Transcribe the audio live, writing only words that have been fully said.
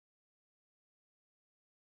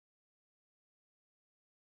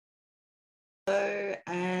Hello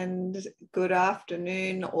and good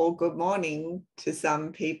afternoon or good morning to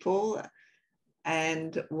some people,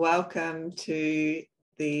 and welcome to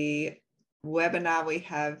the webinar we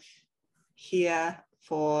have here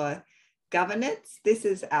for governance. This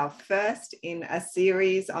is our first in a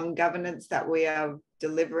series on governance that we are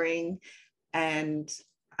delivering, and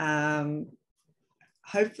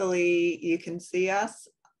hopefully you can see us.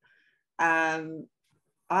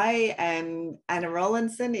 I am Anna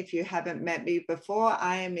Rollinson. If you haven't met me before,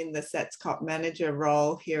 I am in the SETSCoP manager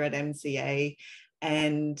role here at MCA,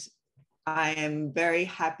 and I am very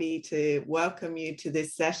happy to welcome you to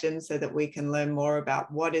this session so that we can learn more about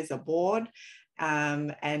what is a board.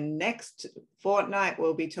 And next fortnight,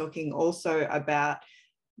 we'll be talking also about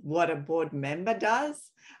what a board member does.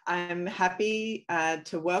 I'm happy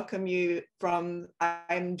to welcome you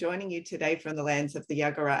I'm joining you today from the lands of the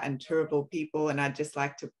Yagara and Turrbal people, and I'd just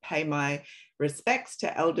like to pay my respects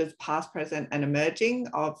to elders past, present and emerging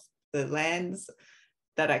of the lands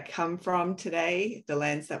that I come from today, the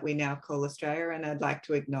lands that we now call Australia, and I'd like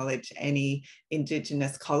to acknowledge any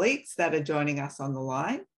Indigenous colleagues that are joining us on the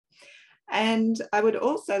line. And I would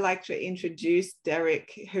also like to introduce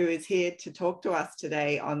Derek, who is here to talk to us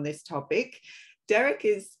today on this topic. Derek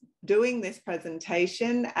is doing this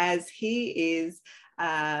presentation as he is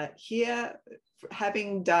here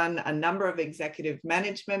having done a number of executive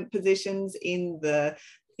management positions in the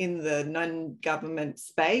non-government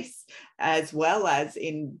space, as well as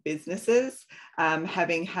in businesses,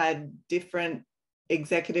 having had different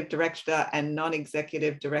executive director and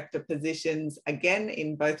non-executive director positions, again,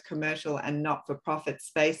 in both commercial and not-for-profit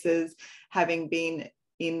spaces, having been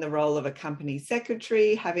in the role of a company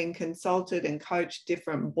secretary, having consulted and coached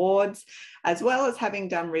different boards, as well as having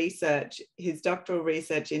done research, his doctoral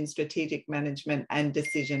research in strategic management and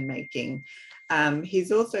decision-making.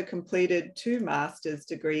 He's also completed 2 master's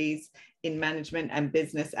degrees in management and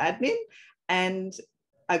business admin, and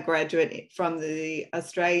a graduate from the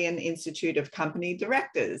Australian Institute of Company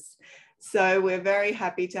Directors. So we're very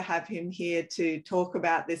happy to have him here to talk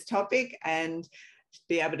about this topic and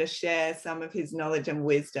be able to share some of his knowledge and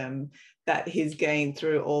wisdom that he's gained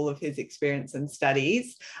through all of his experience and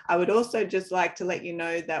studies. I would also just like to let you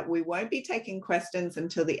know that we won't be taking questions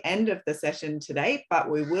until the end of the session today, but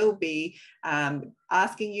we will be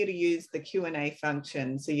asking you to use the Q&A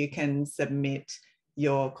function so you can submit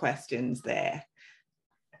your questions there.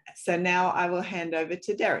 So now I will hand over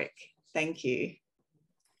to Derek. Thank you.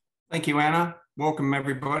 Thank you, Anna. Welcome,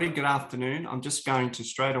 everybody. Good afternoon. I'm just going to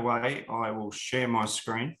straight away, I will share my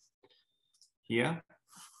screen here.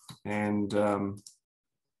 And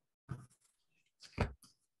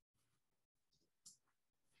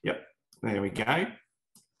yep, there we go.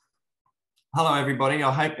 Hello, everybody.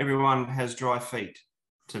 I hope everyone has dry feet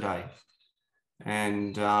today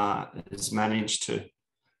and has managed to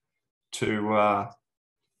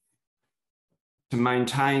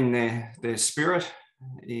maintain their spirit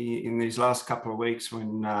in these last couple of weeks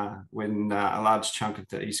when a large chunk of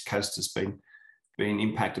the East Coast has been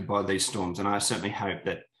impacted by these storms. And I certainly hope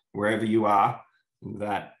that wherever you are,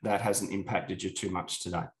 that hasn't impacted you too much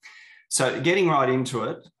today. So getting right into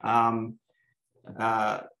it,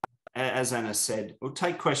 as Anna said, we'll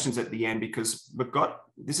take questions at the end because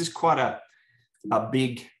this is quite a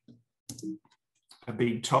big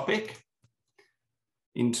topic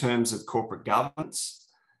in terms of corporate governance.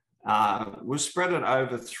 We'll spread it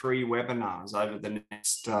over 3 webinars over the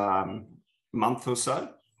next month or so.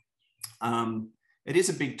 It is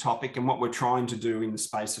a big topic, and what we're trying to do in the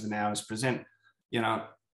space of an hour is present, a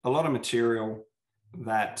lot of material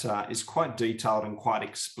that is quite detailed and quite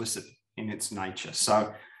explicit in its nature.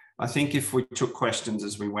 So I think if we took questions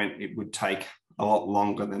as we went, it would take a lot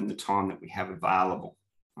longer than the time that we have available.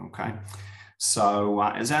 Okay. So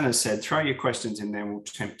as Anna said, throw your questions in there. We'll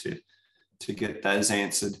attempt to get those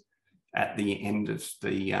answered at the end of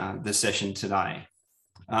the session today.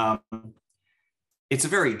 It's a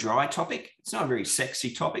very dry topic. It's not a very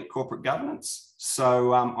sexy topic, corporate governance.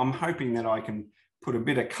 So I'm hoping that I can put a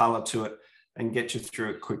bit of colour to it and get you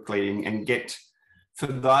through it quickly and get, for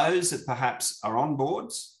those that perhaps are on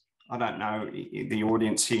boards, I don't know the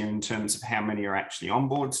audience here in terms of how many are actually on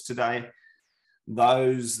boards today,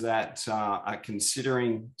 those that are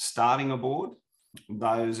considering starting a board,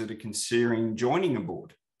 those that are considering joining a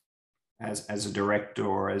board as a director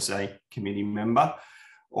or as a committee member,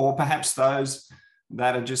 or perhaps those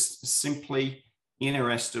that are just simply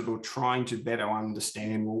interested or trying to better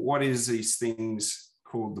understand, well, what is these things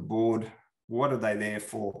called the board? What are they there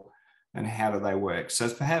for? And how do they work? So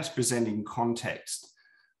it's perhaps presenting context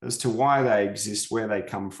as to why they exist, where they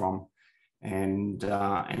come from, and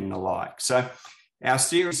the like. So Our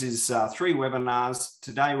series is 3 webinars.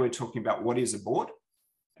 Today we're talking about what is a board.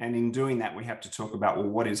 And in doing that, we have to talk about, well,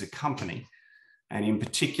 what is a company? And in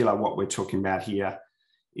particular, what we're talking about here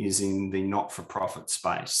is in the not-for-profit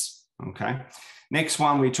space, okay? Next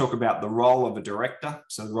one, we talk about the role of a director,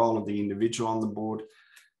 so the role of the individual on the board.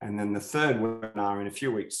 And then the third webinar in a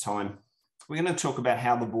few weeks' time, we're going to talk about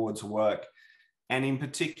how the boards work. And in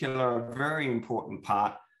particular, a very important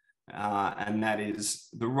part, and that is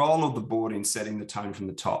the role of the board in setting the tone from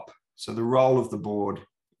the top. So the role of the board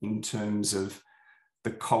in terms of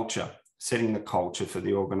the culture, setting the culture for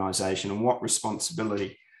the organisation, and what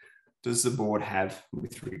responsibility does the board have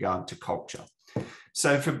with regard to culture.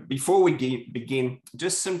 So before we begin,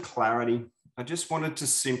 just some clarity. I just wanted to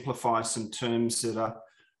simplify some terms that are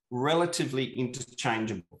relatively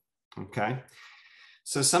interchangeable, okay?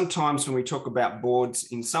 So sometimes when we talk about boards,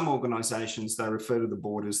 in some organisations, they refer to the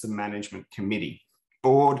board as the management committee.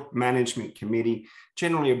 Board, management committee.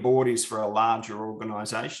 Generally, a board is for a larger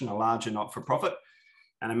organisation, a larger not-for-profit,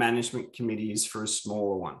 and a management committee is for a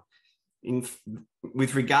smaller one.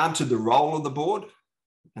 With regard to the role of the board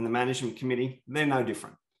and the management committee, they're no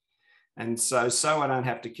different. And so I don't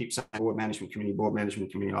have to keep saying board management committee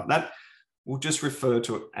like that. We'll just refer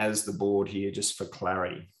to it as the board here, just for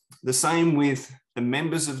clarity. The same with the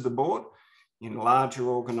members of the board. In a larger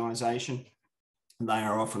organisation, they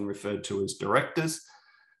are often referred to as directors.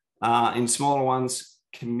 In smaller ones,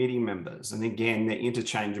 committee members. And again, they're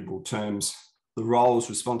interchangeable terms. The roles,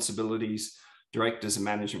 responsibilities, directors and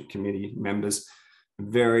management committee members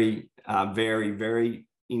vary very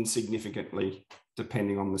insignificantly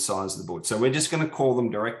depending on the size of the board. So we're just going to call them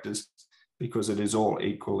directors because it is all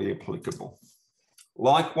equally applicable.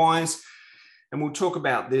 Likewise, and we'll talk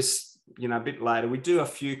about this, a bit later, we do a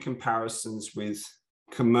few comparisons with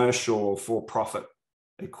commercial or for-profit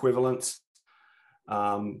equivalents,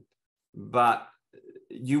 but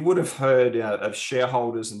you would have heard of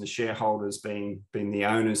shareholders, and the shareholders being the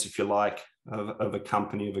owners, if you like, of a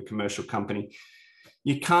company, of a commercial company.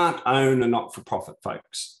 You can't own a not-for-profit,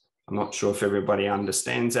 folks. I'm not sure if everybody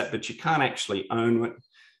understands that, but you can't actually own it.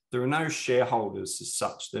 There are no shareholders as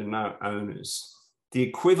such. There are no owners. The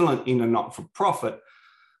equivalent in a not-for-profit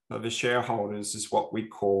of a shareholders is what we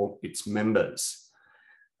call its members.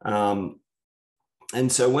 And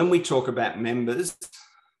so when we talk about members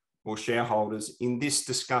or shareholders in this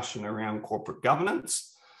discussion around corporate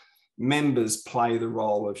governance, members play the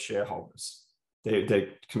role of shareholders. They're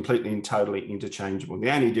completely and totally interchangeable.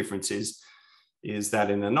 The only difference is that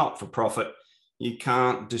in a not-for-profit, you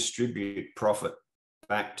can't distribute profit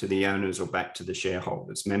back to the owners or back to the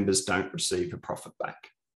shareholders. Members don't receive a profit back,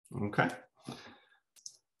 okay?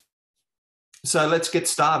 So let's get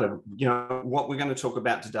started. What we're going to talk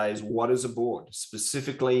about today is what is a board,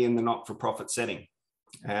 specifically in the not-for-profit setting.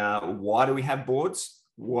 Why do we have boards?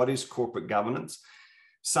 What is corporate governance?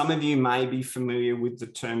 Some of you may be familiar with the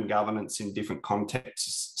term governance in different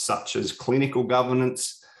contexts, such as clinical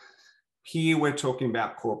governance. Here we're talking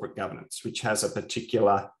about corporate governance, which has a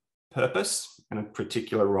particular purpose and a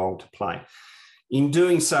particular role to play. In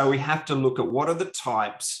doing so, we have to look at what are the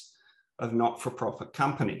types of not-for-profit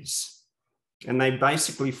companies. And they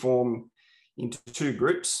basically form into 2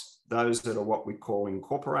 groups, those that are what we call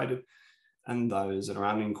incorporated and those that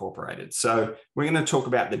are unincorporated. So we're going to talk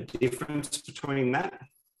about the difference between that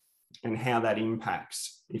and how that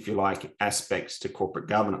impacts, if you like, aspects to corporate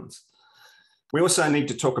governance. We also need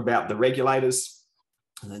to talk about the regulators.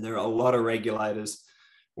 And there are a lot of regulators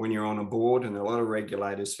when you're on a board, and there are a lot of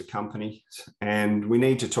regulators for companies. And we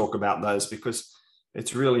need to talk about those because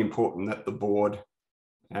it's really important that the board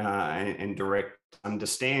and direct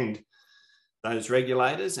understand those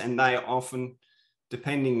regulators, and they often,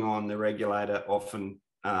 depending on the regulator, often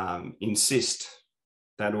insist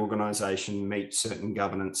that organisation meet certain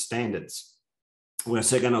governance standards. We're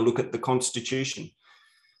also going to look at the Constitution.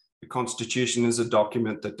 The Constitution is a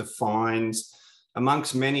document that defines,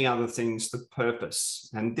 amongst many other things, the purpose.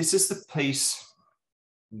 And this is the piece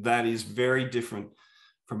that is very different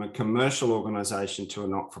from a commercial organisation to a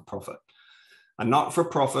not-for-profit. A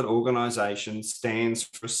not-for-profit organisation stands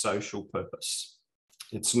for a social purpose.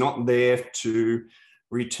 It's not there to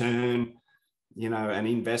return, an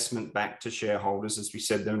investment back to shareholders. As we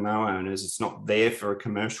said, there are no owners. It's not there for a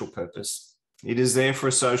commercial purpose. It is there for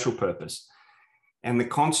a social purpose. And the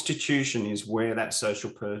Constitution is where that social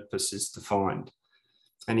purpose is defined.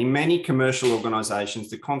 And in many commercial organisations,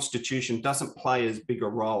 the Constitution doesn't play as big a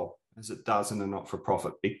role as it does in a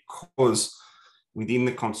not-for-profit, because within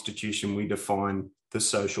the Constitution, we define the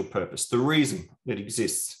social purpose, the reason it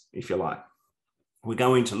exists, if you like. We're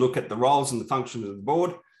going to look at the roles and the functions of the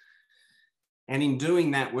board And in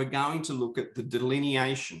doing that, we're going to look at the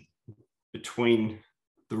delineation between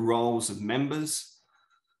the roles of members,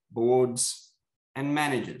 boards, and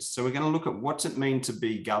managers. So we're going to look at what's it mean to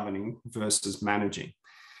be governing versus managing.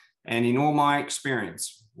 And in all my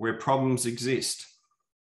experience, where problems exist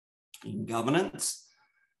in governance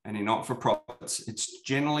and in not-for-profits, it's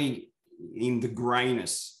generally in the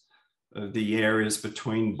greyness of the areas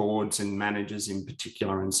between boards and managers in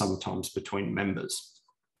particular, and sometimes between members.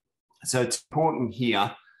 So it's important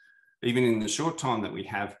here, even in the short time that we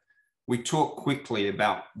have, we talk quickly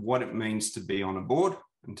about what it means to be on a board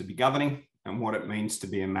and to be governing, and what it means to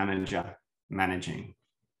be a manager managing.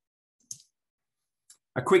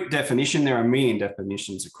 A quick definition, there are a million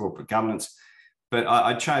definitions of corporate governance, but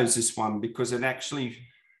I chose this one because it actually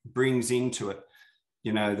brings into it,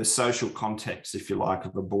 you know, the social context, if you like,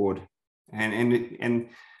 of a board. And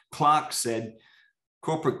Clark said,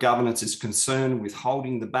 corporate governance is concerned with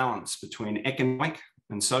holding the balance between economic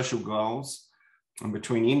and social goals and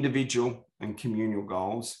between individual and communal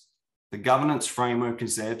goals. The governance framework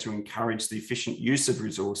is there to encourage the efficient use of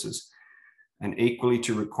resources and equally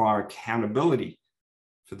to require accountability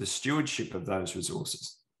for the stewardship of those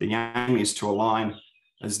resources. The aim is to align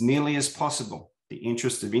as nearly as possible the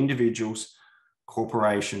interests of individuals,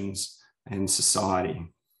 corporations, and society.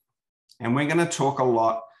 And we're going to talk a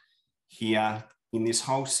lot here in this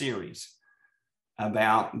whole series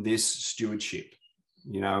about this stewardship,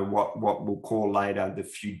 you know, what we'll call later the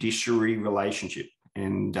fiduciary relationship.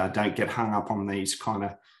 And don't get hung up on these kind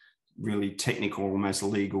of really technical, almost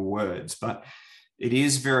legal words, but it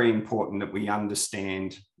is very important that we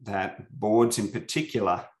understand that boards in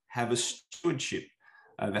particular have a stewardship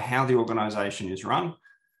over how the organisation is run,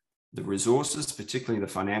 the resources, particularly the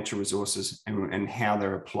financial resources, and how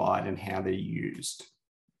they're applied and how they're used.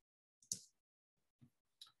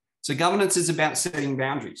 So governance is about setting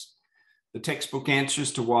boundaries. The textbook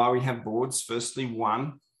answers to why we have boards, firstly,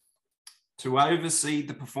 one, to oversee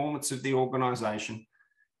the performance of the organisation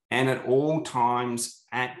and at all times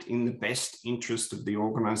act in the best interest of the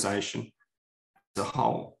organisation as a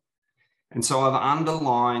whole. And so I've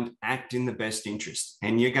underlined act in the best interest,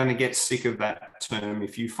 and you're going to get sick of that term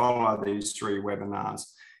if you follow these 3 webinars.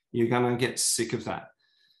 You're going to get sick of that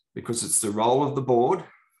because it's the role of the board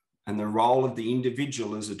and the role of the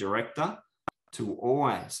individual as a director to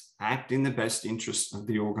always act in the best interest of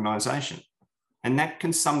the organisation. And that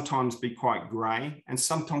can sometimes be quite grey and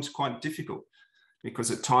sometimes quite difficult, because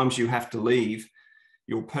at times you have to leave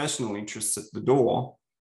your personal interests at the door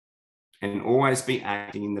and always be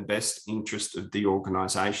acting in the best interest of the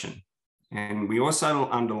organisation. And we also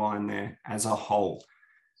underline there as a whole.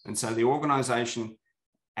 And so the organisation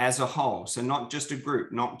as a whole, so not just a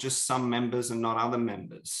group, not just some members and not other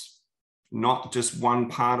members, not just one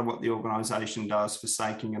part of what the organisation does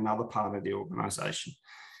forsaking another part of the organisation.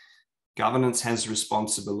 Governance has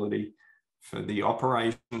responsibility for the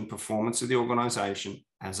operation and performance of the organisation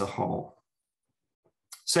as a whole.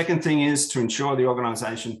 Second thing is to ensure the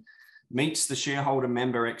organisation meets the shareholder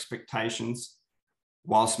member expectations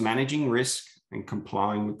whilst managing risk and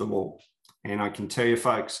complying with the law. And I can tell you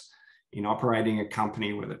folks, in operating a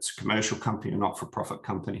company, whether it's a commercial company or not-for-profit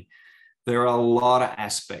company, there are a lot of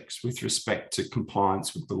aspects with respect to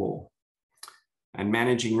compliance with the law. And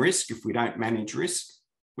managing risk, if we don't manage risk,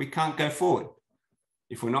 we can't go forward.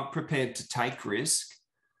 If we're not prepared to take risk,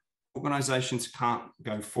 organisations can't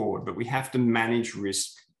go forward, but we have to manage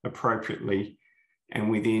risk appropriately and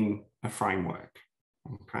within a framework,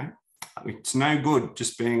 okay? It's no good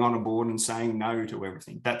just being on a board and saying no to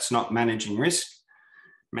everything. That's not managing risk.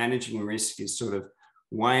 Managing risk is sort of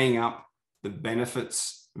weighing up the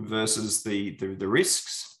benefits versus the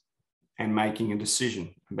risks and making a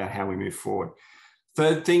decision about how we move forward.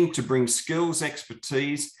 Third thing, to bring skills,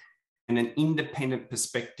 expertise, and an independent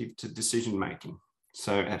perspective to decision-making.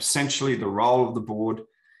 So essentially the role of the board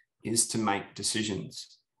is to make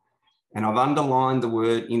decisions. And I've underlined the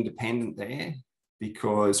word independent there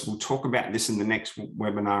because we'll talk about this in the next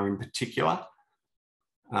webinar in particular.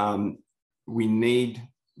 We need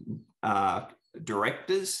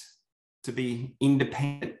directors to be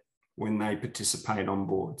independent when they participate on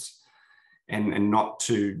boards and not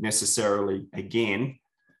to necessarily, again,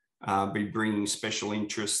 be bringing special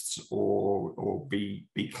interests or be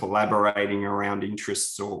collaborating around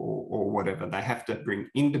interests or whatever. They have to bring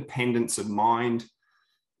independence of mind,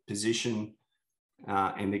 position,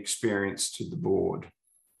 and experience to the board.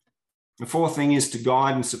 The fourth thing is to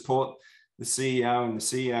guide and support the CEO and the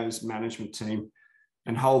CEO's management team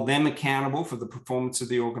and hold them accountable for the performance of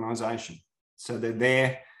the organisation. So they're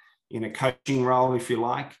there in a coaching role, if you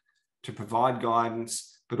like, to provide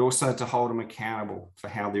guidance, but also to hold them accountable for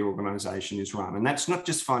how the organisation is run. And that's not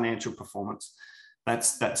just financial performance.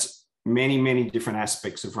 That's many, many different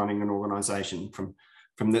aspects of running an organisation.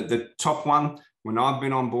 From the top one, when I've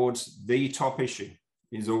been on boards, the top issue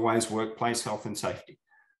is always workplace health and safety.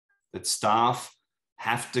 That staff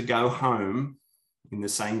have to go home in the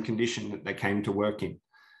same condition that they came to work in.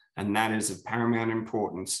 And that is of paramount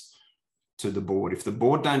importance to the board. If the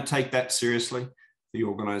board don't take that seriously, the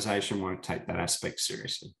organisation won't take that aspect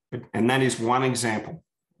seriously. And that is one example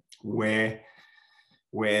where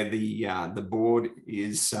the board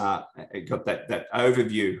is got that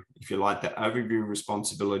overview, if you like, that overview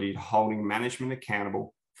responsibility, holding management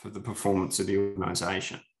accountable for the performance of the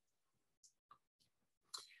organisation.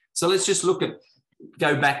 So let's just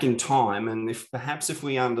go back in time, and perhaps if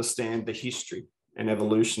we understand the history and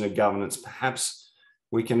evolution of governance, perhaps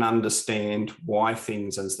we can understand why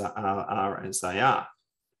things are as they are.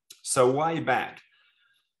 So way back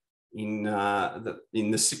in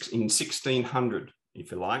 1600,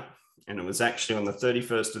 if you like, and it was actually on the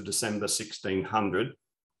 31st of December 1600,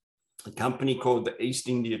 a company called the East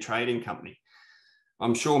India Trading Company.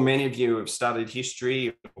 I'm sure many of you have studied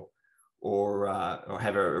history or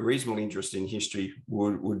have a reasonable interest in history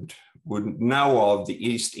would know of the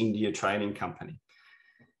East India Trading Company.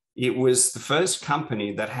 It was the first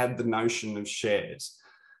company that had the notion of shares,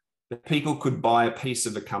 that people could buy a piece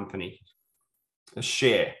of a company, a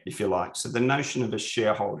share, if you like. So the notion of a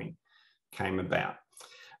shareholding came about.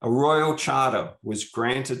 A royal charter was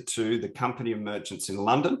granted to the Company of Merchants in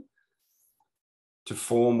London to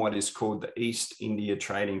form what is called the East India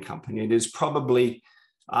Trading Company. It is probably,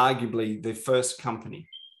 arguably, the first company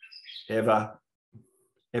ever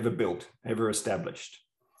built, ever established.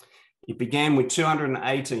 It began with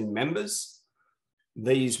 218 members.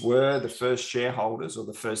 These were the first shareholders or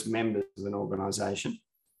the first members of an organisation.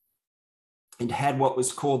 It had what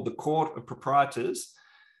was called the Court of Proprietors,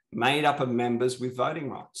 made up of members with voting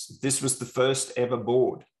rights. This was the first ever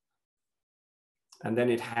board. And then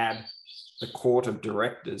it had the Court of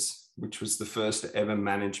Directors, which was the first ever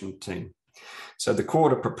management team. So the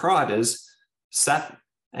Court of Proprietors sat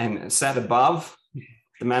above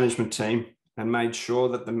the management team and made sure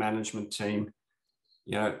that the management team,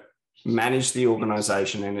 managed the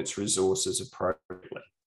organisation and its resources appropriately.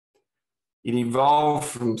 It evolved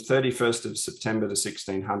from 31st of September to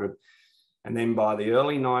 1600. And then by the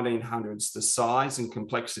early 1900s, the size and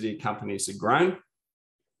complexity of companies had grown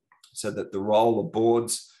so that the role of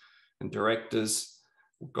boards and directors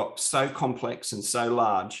got so complex and so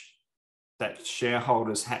large that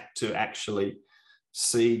shareholders had to actually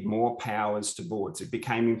cede more powers to boards. It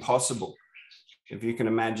became impossible. If you can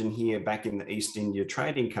imagine here back in the East India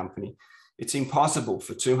Trading Company, it's impossible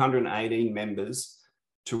for 218 members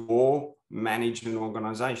to all manage an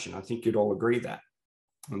organisation. I think you'd all agree that.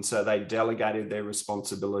 And so they delegated their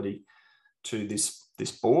responsibility to this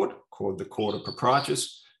board called the Court of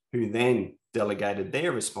Proprietors, who then delegated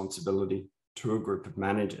their responsibility to a group of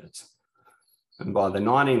managers. And by the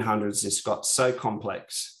 1900s, this got so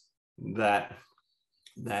complex that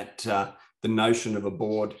the notion of a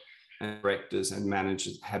board and directors and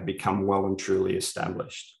managers had become well and truly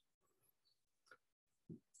established.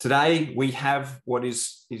 Today, we have what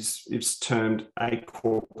is termed a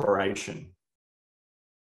corporation.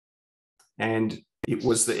 And it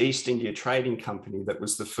was the East India Trading Company that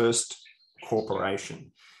was the first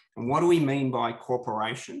corporation. And what do we mean by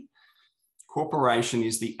corporation? Corporation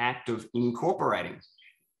is the act of incorporating.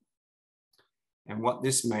 And what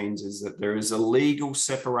this means is that there is a legal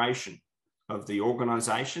separation of the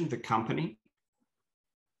organisation, the company,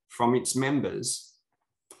 from its members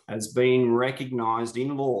as being recognised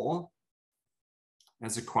in law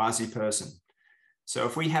as a quasi-person. So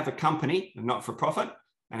if we have a company, a not-for-profit,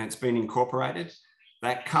 and it's been incorporated,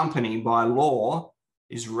 that company by law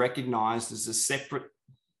is recognised as a separate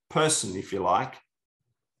person, if you like,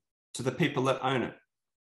 to the people that own it.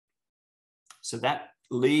 So that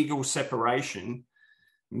legal separation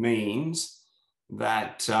means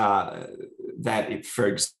that, for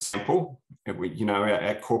example,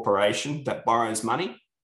 a corporation that borrows money,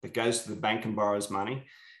 that goes to the bank and borrows money,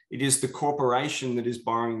 it is the corporation that is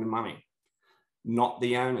borrowing the money, not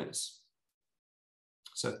the owners.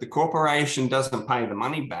 So if the corporation doesn't pay the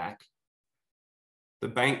money back, the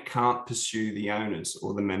bank can't pursue the owners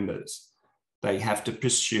or the members. They have to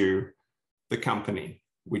pursue the company,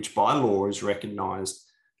 which by law is recognised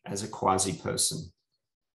as a quasi-person.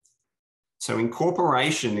 So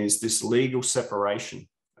incorporation is this legal separation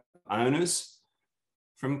of owners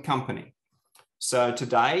from company. So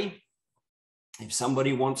today, if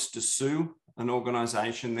somebody wants to sue an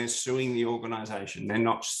organisation, they're suing the organisation. They're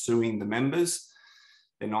not suing the members.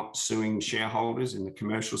 They're not suing shareholders in the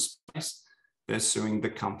commercial space. They're suing the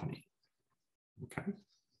company. Okay.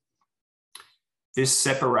 This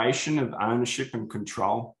separation of ownership and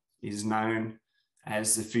control is known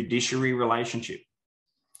as the fiduciary relationship.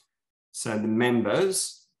 So the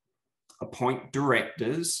members appoint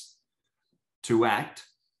directors to act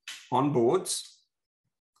on boards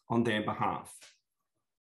on their behalf.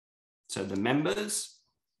 So the members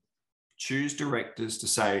choose directors to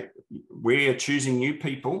say, we are choosing you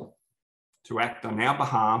people to act on our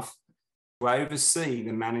behalf to oversee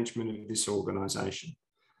the management of this organisation.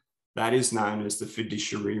 That is known as the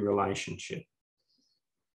fiduciary relationship.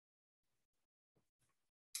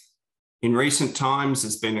 In recent times,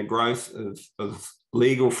 there's been a growth of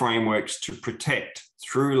legal frameworks to protect,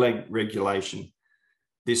 through regulation,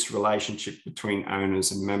 this relationship between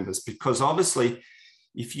owners and members. Because obviously,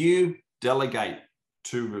 if you delegate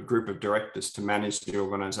to a group of directors to manage the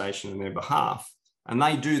organisation on their behalf, and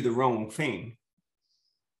they do the wrong thing,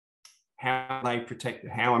 how are they protected?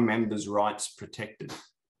 How are members' rights protected?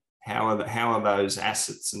 How are those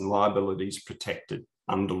assets and liabilities protected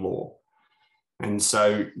under law? And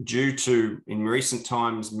so due to, in recent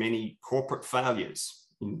times, many corporate failures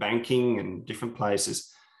in banking and different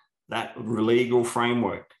places, that legal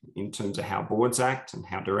framework in terms of how boards act and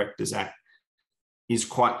how directors act is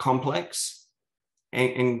quite complex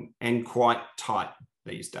and quite tight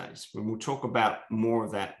these days. And we'll talk about more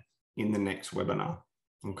of that in the next webinar,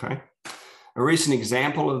 okay? A recent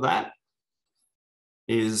example of that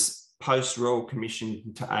is post-Royal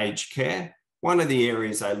Commission to Aged Care. One of the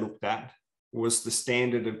areas they looked at was the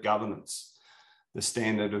standard of governance, the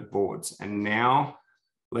standard of boards. And now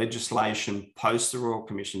legislation post the Royal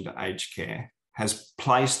Commission to Aged Care has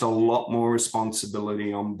placed a lot more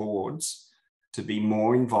responsibility on boards to be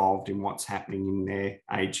more involved in what's happening in their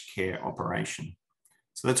aged care operation.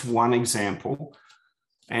 So that's one example.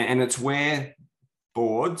 And it's where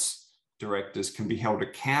boards, directors can be held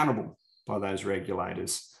accountable by those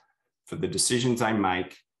regulators for the decisions they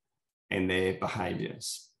make and their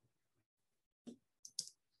behaviours.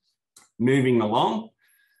 Moving along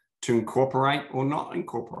to incorporate or not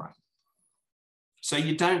incorporate. So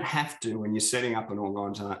you don't have to, when you're setting up an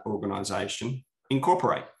organisation,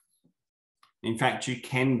 incorporate. In fact, you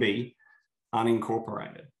can be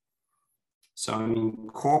unincorporated. So an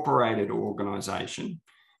incorporated organisation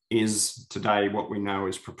is today what we know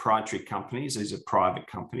as proprietary companies. These are private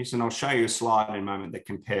companies. And I'll show you a slide in a moment that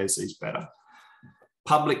compares these better.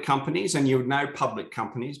 Public companies, and you would know public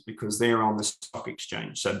companies because they're on the stock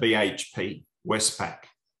exchange. So BHP, Westpac,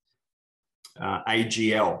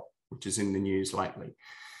 AGL, which is in the news lately.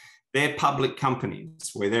 They're public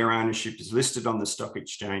companies where their ownership is listed on the stock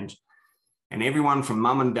exchange, and everyone from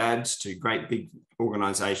mum and dads to great big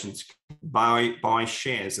organisations buy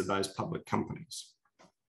shares of those public companies.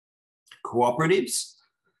 Cooperatives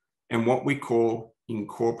and what we call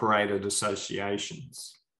incorporated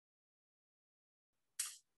associations.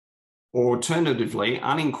 Alternatively,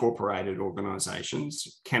 unincorporated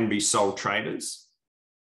organisations can be sole traders,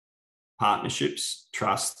 partnerships,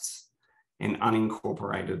 trusts, and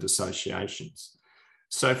unincorporated associations.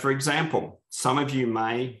 So for example, some of you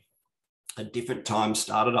may at different times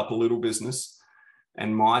started up a little business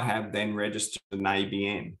and might have then registered an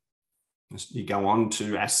ABN. You go on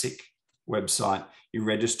to ASIC website, you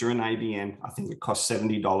register an ABN, I think it costs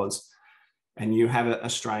 $70, and you have an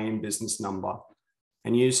Australian business number.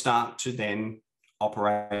 And you start to then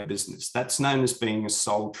operate a business. That's known as being a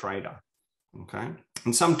sole trader, okay?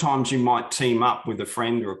 And sometimes you might team up with a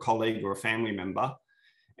friend or a colleague or a family member,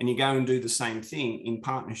 and you go and do the same thing in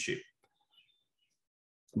partnership.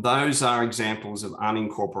 Those are examples of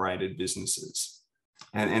unincorporated businesses.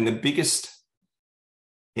 And the biggest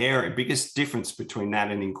difference between that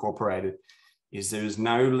and incorporated is there is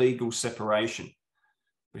no legal separation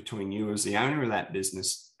between you as the owner of that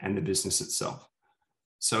business and the business itself.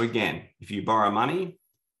 So again, if you borrow money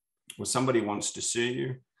or somebody wants to sue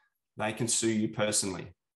you, they can sue you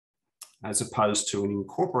personally, as opposed to an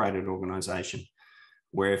incorporated organisation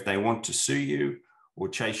where if they want to sue you or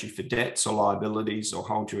chase you for debts or liabilities or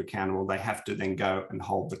hold you accountable, they have to then go and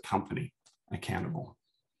hold the company accountable,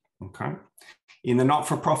 okay? In the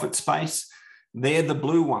not-for-profit space, they're the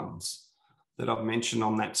blue ones that I've mentioned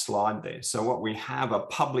on that slide there. So what we have are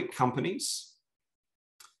public companies.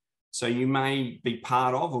 So you may be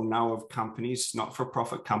part of or know of companies,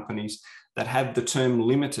 not-for-profit companies, that have the term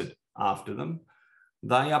limited after them.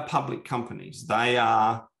 They are public companies. They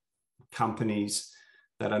are companies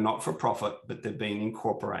that are not-for-profit, but they've been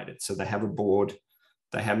incorporated. So they have a board,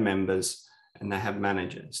 they have members, and they have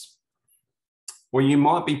managers. Or you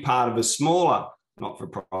might be part of a smaller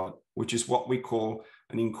not-for-profit, which is what we call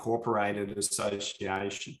an incorporated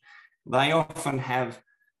association. They often have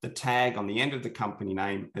the tag on the end of the company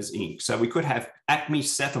name as Inc. So we could have Acme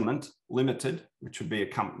Settlement Limited, which would be a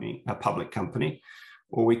company, a public company,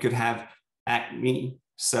 or we could have Acme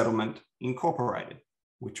Settlement Incorporated,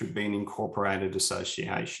 which would be an incorporated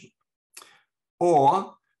association.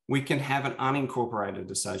 Or we can have an unincorporated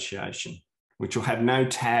association, which will have no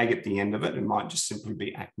tag at the end of it. It might just simply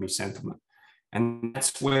be Acme Settlement. And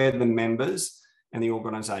that's where the members and the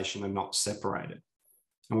organisation are not separated.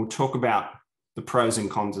 And we'll talk about the pros and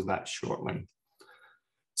cons of that shortly.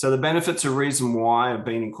 So the benefits or reason why of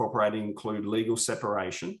being incorporated include legal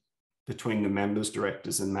separation between the members,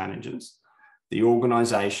 directors and managers. The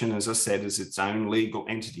organisation, as I said, is its own legal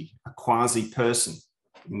entity, a quasi-person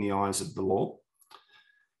in the eyes of the law.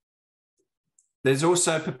 There's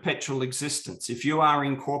also perpetual existence. If you are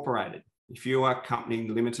incorporated, if you are a company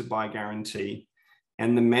limited by guarantee,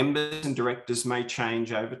 and the members and directors may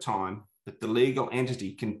change over time, but the legal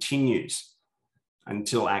entity continues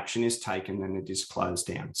until action is taken and it is closed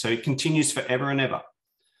down. So it continues forever and ever,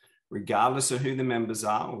 regardless of who the members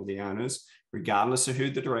are or the owners, regardless of who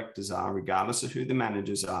the directors are, regardless of who the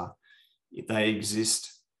managers are. They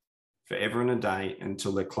exist forever and a day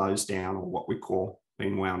until they're closed down, or what we call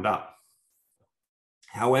being wound up.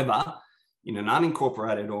 However, in an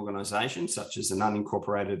unincorporated organisation, such as an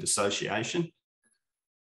unincorporated association,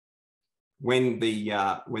 when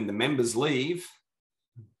the members leave,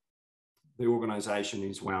 the organisation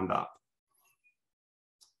is wound up.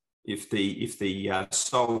 If the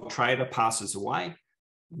sole trader passes away,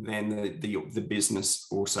 then the business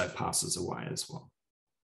also passes away as well.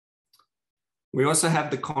 We also have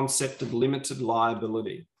the concept of limited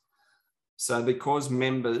liability. So because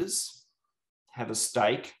members have a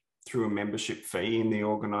stake through a membership fee in the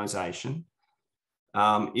organisation,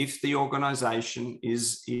 if the organisation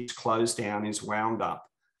is closed down, is wound up,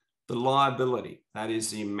 the liability, that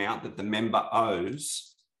is the amount that the member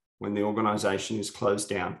owes when the organisation is closed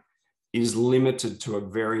down, is limited to a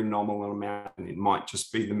very nominal amount. It might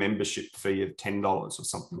just be the membership fee of $10 or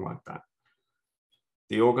something like that.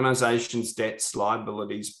 The organisation's debts,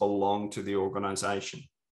 liabilities belong to the organisation.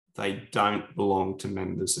 They don't belong to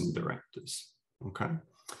members and directors, okay?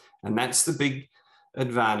 And that's the big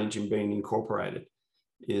advantage in being incorporated,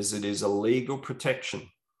 is it is a legal protection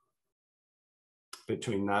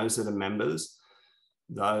between those that are members,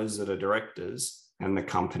 those that are directors, and the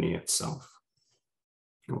company itself.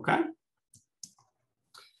 Okay.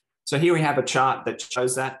 So here we have a chart that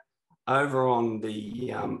shows that. Over on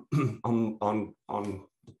the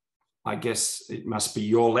I guess it must be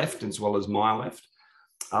your left as well as my left,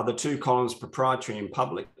 are the two columns, proprietary and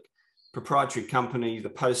public. Proprietary company, the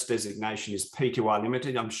post designation is Pty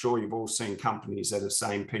Limited. I'm sure you've all seen companies that are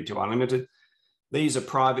saying Pty Limited. These are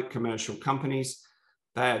private commercial companies.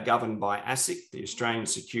 They are governed by ASIC, the Australian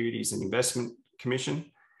Securities and Investment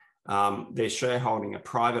Commission. Their shareholding are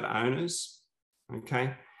private owners,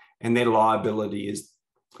 okay? And their liability is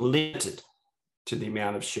limited to the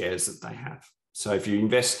amount of shares that they have. So if you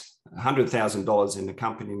invest $100,000 in the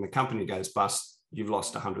company and the company goes bust, you've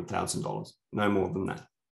lost $100,000, no more than that,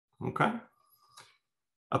 okay?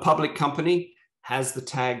 A public company has the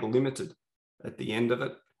tag limited at the end of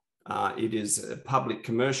it. It is a public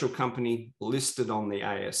commercial company listed on the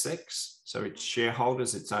ASX. So its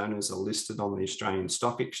shareholders, its owners are listed on the Australian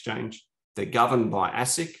Stock Exchange. They're governed by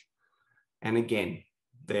ASIC. And again,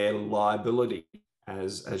 their liability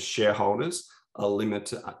as shareholders are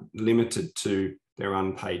limited to their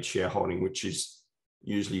unpaid shareholding, which is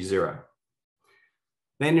usually zero.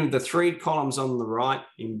 Then in the three columns on the right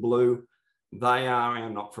in blue, they are our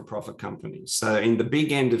not-for-profit companies. So in the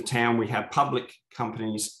big end of town, we have public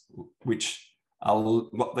companies, which are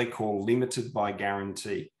what they call limited by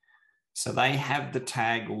guarantee. So they have the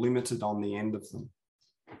tag limited on the end of them.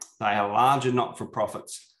 They are larger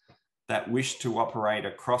not-for-profits that wish to operate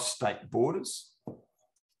across state borders.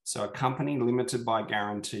 So a company limited by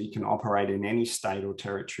guarantee can operate in any state or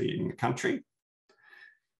territory in the country.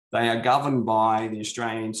 They are governed by the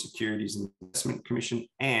Australian Securities and Investment Commission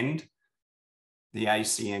and the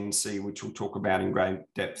ACNC, which we'll talk about in great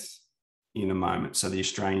depth in a moment. So the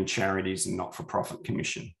Australian Charities and Not-for-Profit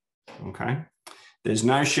Commission, okay? There's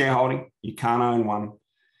no shareholding, you can't own one,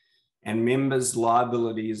 and members'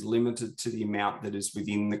 liability is limited to the amount that is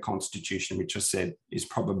within the Constitution, which I said is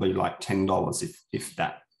probably like $10, if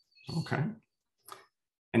that, okay?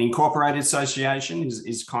 An incorporated association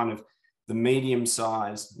is kind of the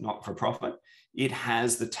medium-sized not-for-profit. It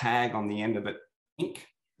has the tag on the end of it, Inc.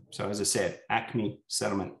 So as I said, Acme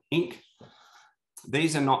Settlement Inc.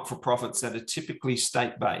 These are not-for-profits that are typically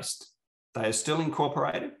state-based. They are still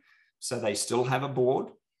incorporated, So they still have a board,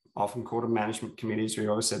 often called a management committee. As we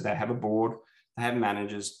always said, they have a board, they have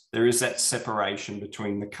managers. There is that separation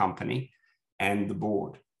between the company and the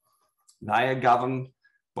board. They are governed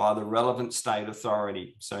by the relevant state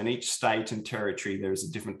authority. So in each state and territory, there is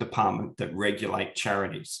a different department that regulate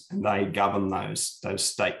charities, and they govern those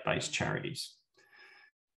state-based charities.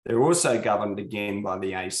 They're also governed again by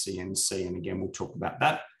the ACNC, and again, we'll talk about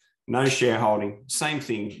that. No shareholding, same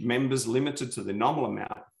thing, members limited to the nominal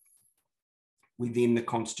amount within the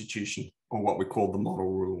constitution, or what we call the model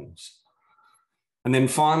rules. And then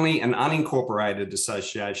finally, an unincorporated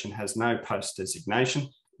association has no post designation.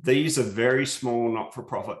 These are very small,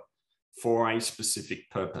 not-for-profit for a specific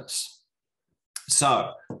purpose.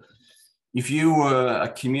 So if you were a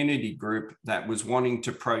community group that was wanting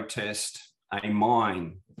to protest a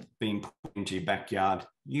mine being put into your backyard,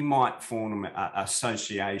 you might form an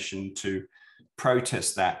association to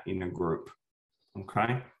protest that in a group,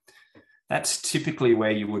 okay? That's typically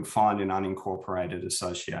where you would find an unincorporated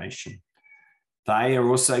association. They are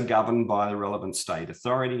also governed by the relevant state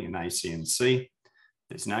authority in ACNC.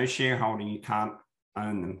 There's no shareholding, you can't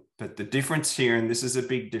own them. But the difference here, and this is a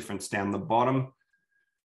big difference down the bottom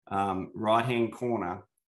right-hand corner,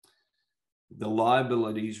 the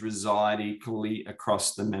liabilities reside equally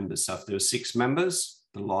across the members. So if there are 6 members,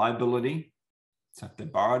 the liability, so if they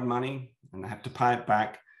borrowed money and they have to pay it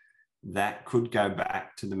back, that could go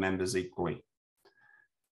back to the members equally.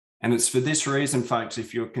 And it's for this reason, folks,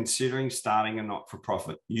 if you're considering starting a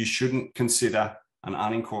not-for-profit, you shouldn't consider an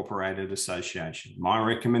unincorporated association. My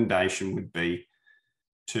recommendation would be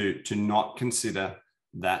to not consider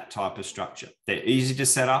that type of structure. They're easy to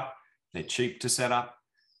set up, they're cheap to set up,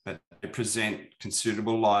 but they present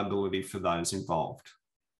considerable liability for those involved.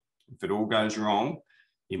 If it all goes wrong,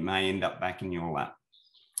 it may end up back in your lap.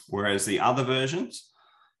 Whereas the other versions,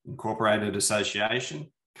 incorporated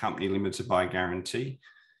association, company limited by guarantee,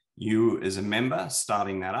 you as a member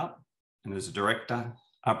starting that up and as a director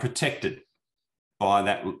are protected by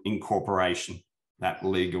that incorporation, that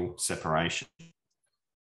legal separation.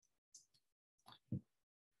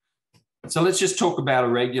 So let's just talk about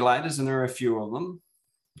regulators, and there are a few of them.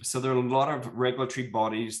 So there are a lot of regulatory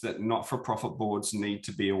bodies that not-for-profit boards need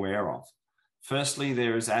to be aware of. Firstly,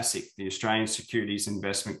 there is ASIC, the Australian Securities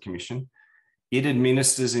Investment Commission. It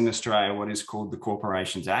administers in Australia what is called the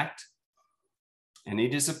Corporations Act, and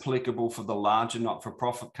it is applicable for the larger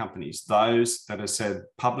not-for-profit companies, those that are said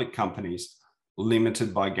public companies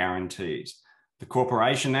limited by guarantees. The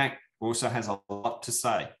Corporation Act also has a lot to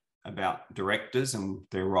say about directors and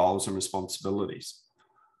their roles and responsibilities.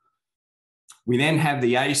 We then have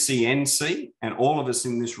the ACNC, and all of us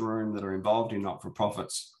in this room that are involved in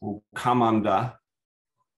not-for-profits will come under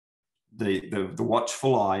the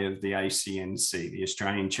watchful eye of the ACNC, the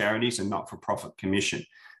Australian Charities and Not-for-Profit Commission.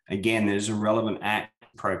 Again, there's a relevant act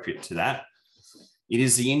appropriate to that. It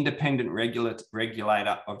is the independent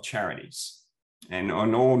regulator of charities, and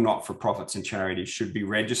all not-for-profits and charities should be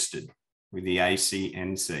registered with the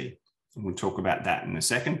ACNC. And we'll talk about that in a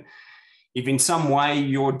second. If in some way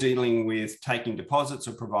you're dealing with taking deposits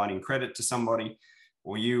or providing credit to somebody,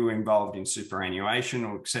 or you are involved in superannuation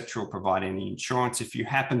or etc., or provide any insurance, if you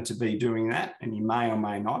happen to be doing that, and you may or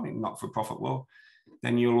may not in not-for-profit law,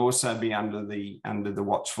 then you'll also be under the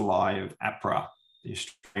watchful eye of APRA, the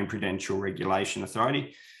Australian Prudential Regulation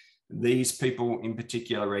Authority. These people in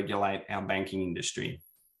particular regulate our banking industry.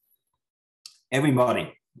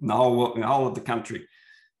 Everybody, the whole of the country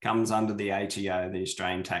comes under the ATO, the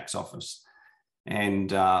Australian Tax Office. And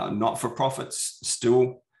not-for-profits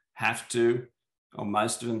still have to, or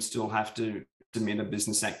most of them still have to, submit a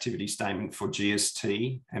business activity statement for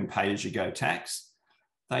GST and pay-as-you-go tax.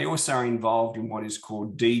 They also are involved in what is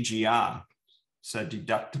called DGR, so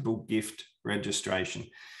deductible gift registration.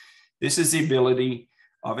 This is the ability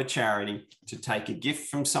of a charity to take a gift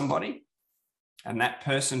from somebody, and that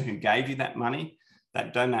person who gave you that money,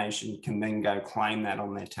 that donation, can then go claim that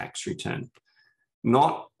on their tax return.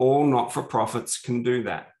 Not all not-for-profits can do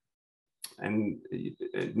that. And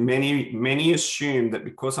many assume that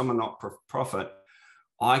because I'm a not-for-profit,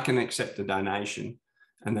 I can accept a donation,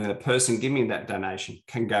 and then the person giving me that donation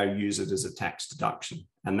can go use it as a tax deduction.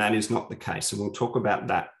 And that is not the case. And we'll talk about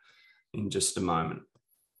that in just a moment.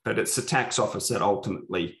 But it's the tax office that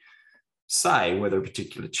ultimately say whether a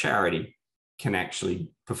particular charity can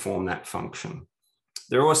actually perform that function.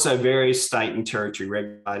 There are also various state and territory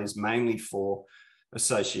regulators, mainly for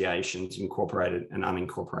associations, incorporated and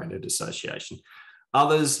unincorporated association.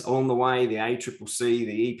 Others along the way, the ACCC,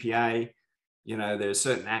 the EPA, you know, there are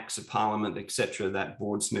certain acts of parliament, etc., that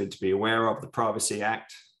boards need to be aware of: the Privacy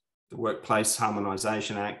Act, the Workplace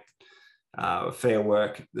Harmonisation Act, Fair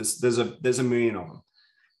Work. There's a million of them.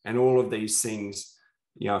 And all of these things,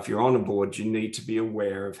 you know, if you're on a board, you need to be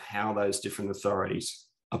aware of how those different authorities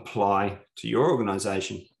apply to your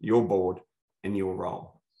organisation, your board, and your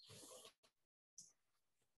role.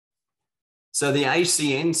 So the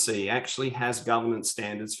ACNC actually has governance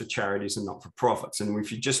standards for charities and not-for-profits. And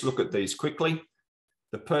if you just look at these quickly,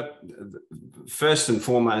 first and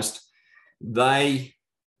foremost, they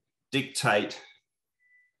dictate,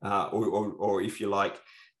 or if you like,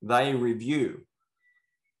 they review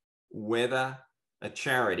whether a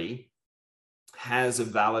charity has a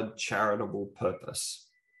valid charitable purpose.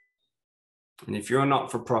 And if you're a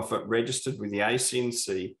not-for-profit registered with the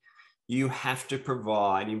ACNC, you have to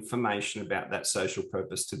provide information about that social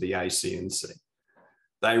purpose to the ACNC.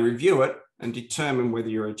 They review it and determine whether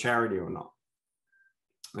you're a charity or not.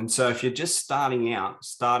 And so if you're just starting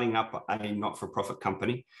up a not-for-profit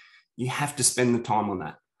company, you have to spend the time on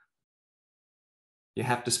that. You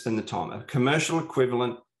have to spend the time. A commercial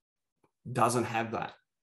equivalent doesn't have that,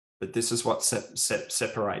 but this is what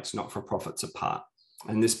separates not-for-profits apart.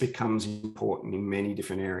 And this becomes important in many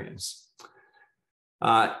different areas.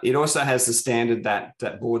 It also has the standard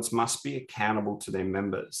that boards must be accountable to their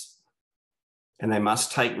members, and they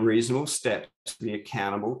must take reasonable steps to be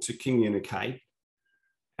accountable, to communicate,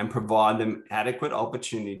 and provide them adequate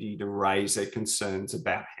opportunity to raise their concerns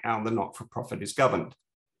about how the not-for-profit is governed.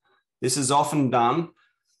 This is often done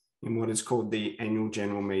in what is called the annual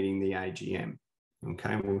general meeting, the AGM.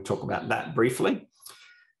 Okay, we'll talk about that briefly.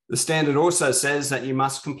 The standard also says that you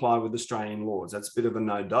must comply with Australian laws. That's a bit of a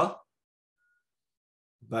no-duh,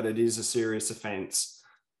 but it is a serious offence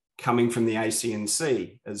coming from the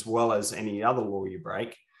ACNC, as well as any other law you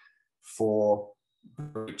break, for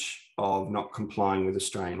breach of not complying with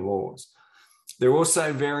Australian laws. They're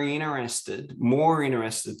also very interested, more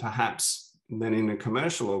interested perhaps than in a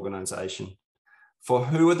commercial organisation, for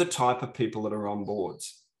who are the type of people that are on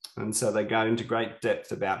boards. And so they go into great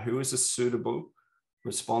depth about who is a suitable,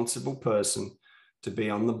 responsible person to be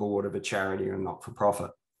on the board of a charity or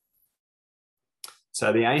not-for-profit.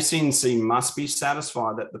 So the ACNC must be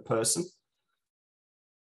satisfied that the person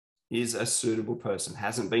is a suitable person,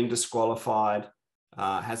 hasn't been disqualified,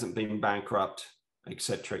 hasn't been bankrupt,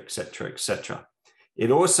 etc., etc., etc. It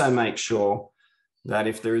also makes sure that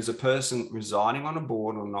if there is a person residing on a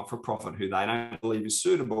board or not-for-profit who they don't believe is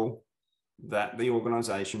suitable, that the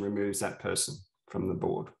organisation removes that person from the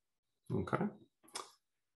board. Okay.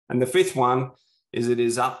 And the fifth one is it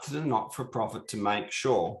is up to the not-for-profit to make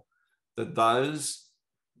sure that those,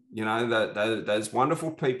 you know, those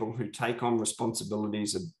wonderful people who take on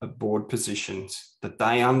responsibilities of board positions, that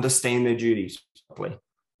they understand their duties properly,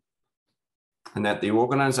 and that the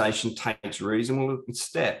organisation takes reasonable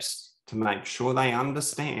steps to make sure they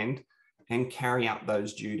understand and carry out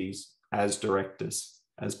those duties as directors,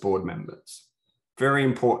 as board members. Very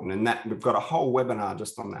important, and that we've got a whole webinar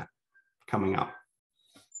just on that coming up.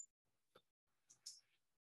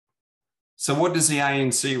 So what does the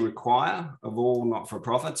ANC require of all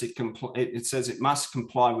not-for-profits? It says it must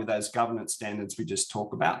comply with those governance standards we just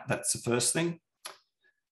talked about. That's the first thing.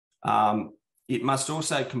 It must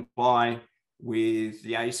also comply with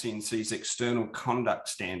the ACNC's external conduct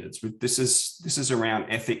standards. This is around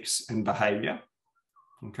ethics and behaviour.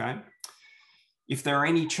 Okay. If there are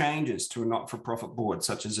any changes to a not-for-profit board,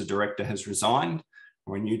 such as a director has resigned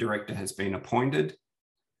or a new director has been appointed,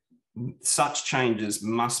 such changes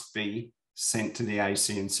must be sent to the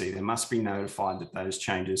ACNC. They must be notified that those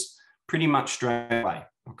changes pretty much straight away.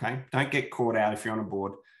 Okay. Don't get caught out if you're on a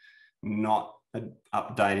board not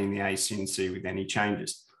updating the ACNC with any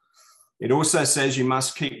changes. It also says you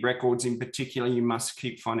must keep records. In particular, you must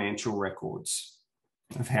keep financial records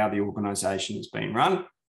of how the organisation has been run.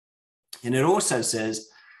 And it also says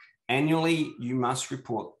annually you must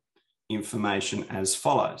report information as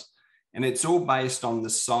follows. And it's all based on the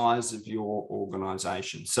size of your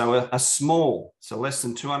organisation. So a small, so less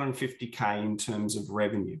than 250K in terms of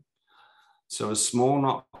revenue. So a small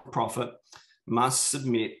not-for-profit must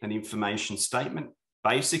submit an information statement,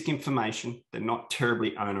 basic information. They're not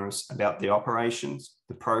terribly onerous about the operations,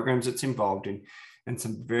 the programs it's involved in, and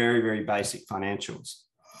some very, very basic financials.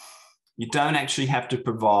 You don't actually have to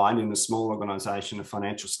provide in a small organisation a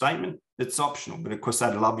financial statement. It's optional, but of course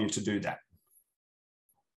they'd love you to do that.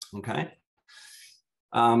 Okay.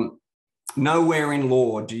 Nowhere in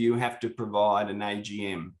law do you have to provide an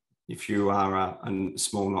AGM if you are a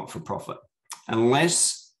small not-for-profit,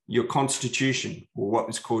 unless your constitution, or what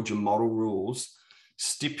is called your model rules,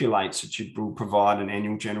 stipulates that you will provide an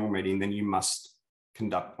annual general meeting, then you must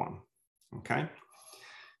conduct one. Okay.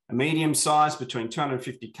 A medium size between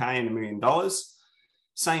 250K and $1 million.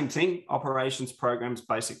 Same thing, operations, programs,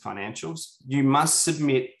 basic financials. You must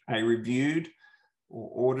submit a reviewed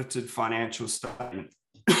or audited financial statement.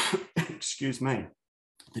 Excuse me.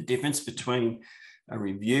 The difference between a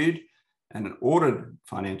reviewed and an audited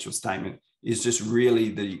financial statement is just really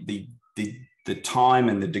the time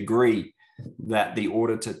and the degree that the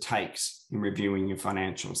auditor takes in reviewing your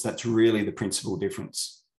financials. That's really the principal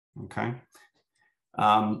difference, okay?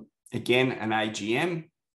 Again, an AGM,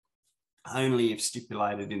 only if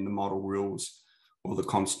stipulated in the model rules or the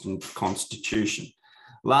constitution.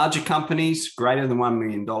 Larger companies, greater than $1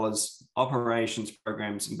 million, operations,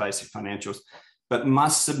 programs, and basic financials, but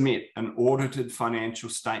must submit an audited financial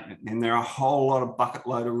statement. And there are a whole lot of bucket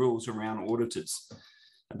load of rules around auditors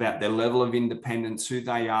about their level of independence, who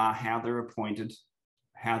they are, how they're appointed,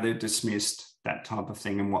 how they're dismissed, that type of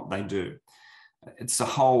thing, and what they do. It's a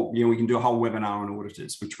whole, we can do a whole webinar on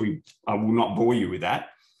auditors, which I will not bore you with that,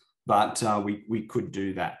 but we could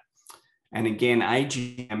do that. And again,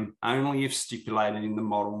 AGM only if stipulated in the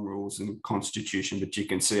model rules and constitution, but you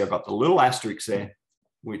can see I've got the little asterisk there,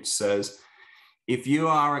 which says, if you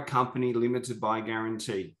are a company limited by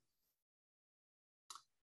guarantee,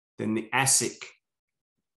 then the ASIC,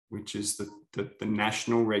 which is the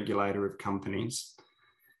national regulator of companies,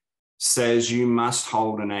 says you must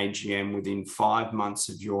hold an AGM within 5 months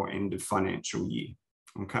of your end of financial year,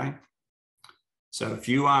 okay? So if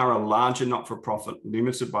you are a larger not-for-profit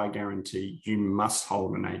limited by guarantee, you must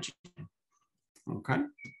hold an AGM, okay?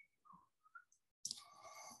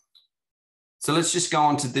 So let's just go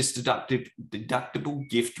on to this deductible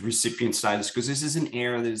gift recipient status, because this is an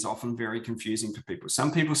area that is often very confusing for people.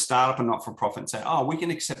 Some people start up a not-for-profit and say, oh, we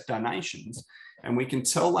can accept donations, and we can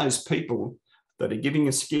tell those people that are giving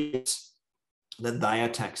us gifts that they are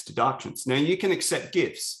tax deductions. Now, you can accept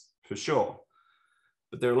gifts for sure,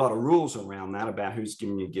 but there are a lot of rules around that about who's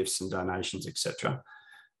giving you gifts and donations, etc.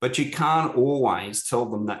 But you can't always tell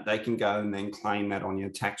them that they can go and then claim that on your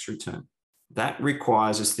tax return. That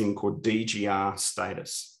requires this thing called DGR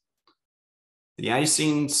status. The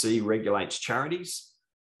ACNC regulates charities.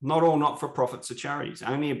 Not all not-for-profits are charities.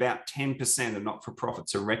 Only about 10% of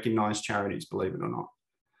not-for-profits are recognised charities, believe it or not.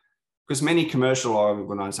 Because many commercial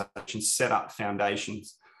organisations set up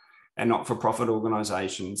foundations and not-for-profit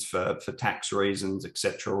organisations for tax reasons,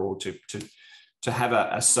 etc., or to have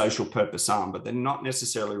a social purpose arm, but they're not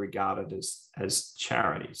necessarily regarded as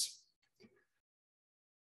charities.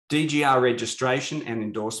 DGR registration and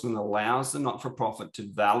endorsement allows the not-for-profit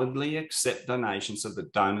to validly accept donations so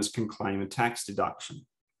that donors can claim a tax deduction.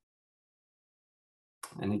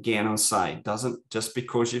 And again, I'll say, just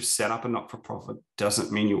because you've set up a not-for-profit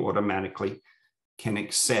doesn't mean you automatically can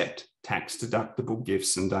accept tax deductible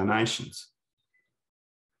gifts and donations.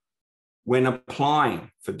 When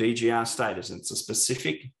applying for DGR status, and it's a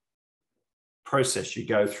specific process you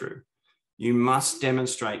go through, you must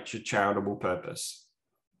demonstrate your charitable purpose.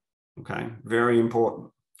 Okay, very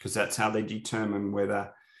important, because that's how they determine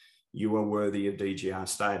whether you are worthy of DGR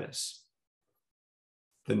status.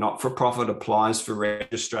 The not-for-profit applies for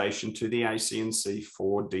registration to the ACNC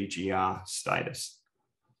for DGR status.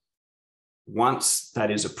 Once that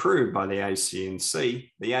is approved by the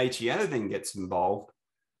ACNC, the ATO then gets involved,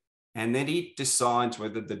 and then it decides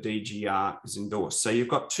whether the DGR is endorsed. So you've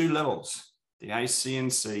got two levels, the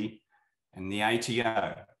ACNC and the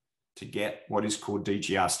ATO, to get what is called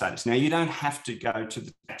DGR status. Now, you don't have to go to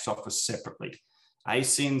the tax office separately.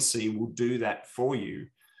 ACNC will do that for you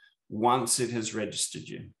once it has registered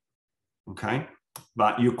you, okay?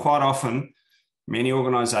 But you quite often, many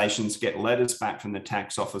organisations get letters back from the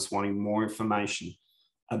tax office wanting more information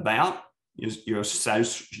about your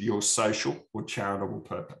social or charitable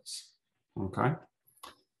purpose, okay?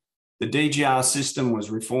 The DGR system was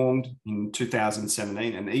reformed in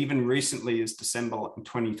 2017, and even recently as December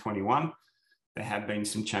 2021, there have been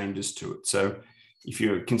some changes to it. So if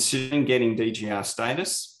you're considering getting DGR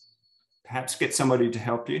status, perhaps get somebody to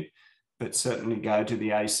help you, but certainly go to the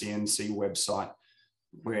ACNC website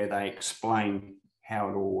where they explain how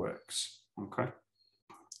it all works, okay?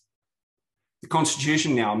 The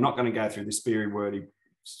Constitution, now I'm not going to go through this very wordy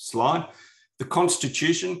slide. The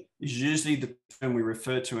Constitution is usually the term we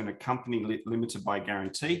refer to in a company limited by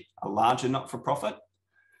guarantee, a larger not-for-profit.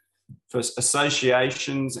 For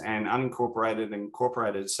associations and unincorporated and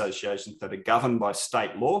incorporated associations that are governed by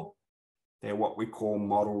state law, they're what we call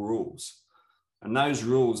model rules. And those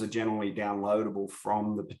rules are generally downloadable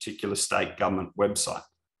from the particular state government website.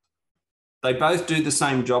 They both do the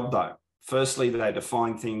same job though. Firstly, they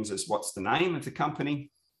define things as what's the name of the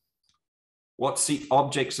company, what's the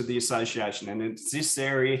objects of the association, and it's this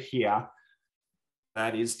area here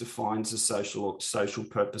that is defines the social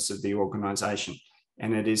purpose of the organisation.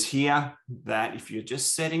 And it is here that if you're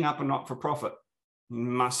just setting up a not-for-profit, you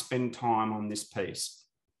must spend time on this piece.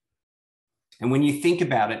 And when you think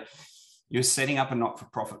about it, you're setting up a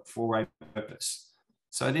not-for-profit for a purpose.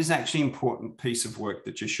 So it is actually an important piece of work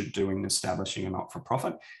that you should do in establishing a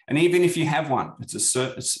not-for-profit. And even if you have one, it's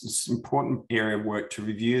an important area of work to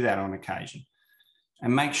review that on occasion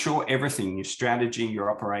and make sure everything, your strategy, your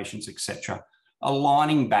operations, etc.,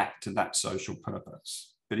 aligning back to that social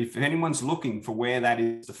purpose. But if anyone's looking for where that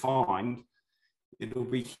is defined, it'll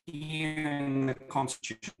be here in the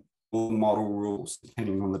Constitution or model rules,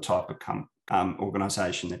 depending on the type of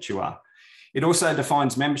organisation that you are. It also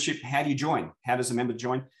defines membership. How do you join? How does a member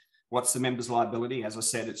join? What's the member's liability? As I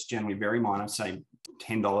said, it's generally very minor, say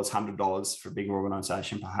 $10, $100 for a bigger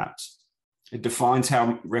organisation, perhaps. It defines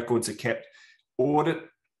how records are kept. Audit,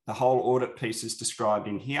 the whole audit piece is described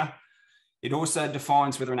in here. It also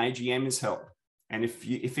defines whether an AGM is held. And if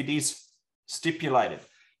it is stipulated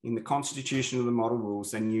in the Constitution or the model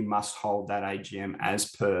rules, then you must hold that AGM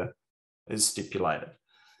as stipulated.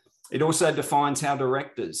 It also defines how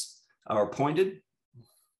directors are appointed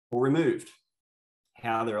or removed,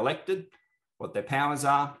 how they're elected, what their powers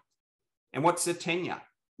are, and what's their tenure.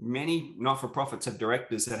 Many not-for-profits have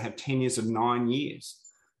directors that have tenures of 9 years,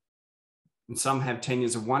 and some have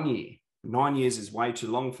tenures of 1 year. 9 years is way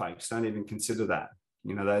too long, folks. Don't even consider that.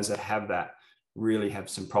 You know, those that have that really have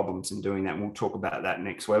some problems in doing that. And we'll talk about that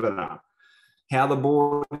next webinar. How the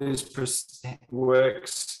board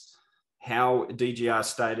works, how DGR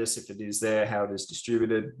status, if it is there, how it is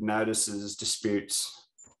distributed, notices, disputes,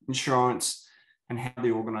 insurance, and how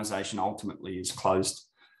the organisation ultimately is closed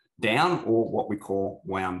down or what we call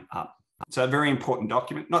wound up. So a very important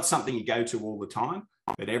document, not something you go to all the time,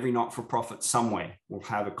 but every not-for-profit somewhere will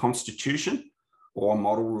have a constitution or a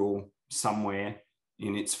model rule somewhere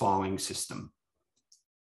in its filing system.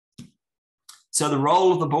 So the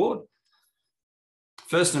role of the board,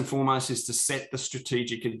 first and foremost, is to set the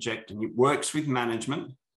strategic objective. It works with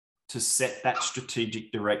management to set that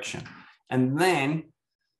strategic direction and then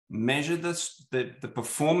measure the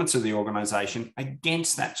performance of the organisation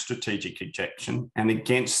against that strategic objective and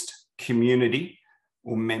against community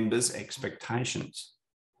or members' expectations.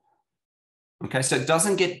 Okay, so it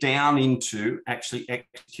doesn't get down into actually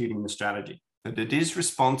executing the strategy, but it is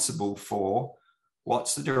responsible for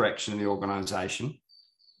what's the direction of the organisation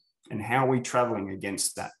and how are we travelling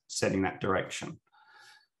against that, setting that direction.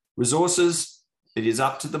 Resources, it is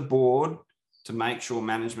up to the board to make sure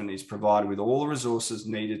management is provided with all the resources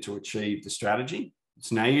needed to achieve the strategy.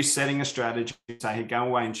 It's no use setting a strategy, say, hey, go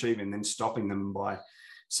away and achieve it, and then stopping them by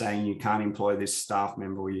saying you can't employ this staff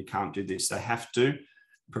member or you can't do this. They have to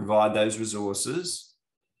provide those resources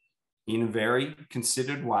in a very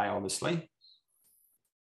considered way, obviously,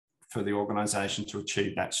 for the organisation to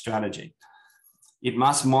achieve that strategy. It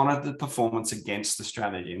must monitor the performance against the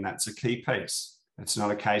strategy, and that's a key piece. It's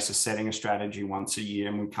not a case of setting a strategy once a year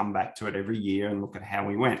and we come back to it every year and look at how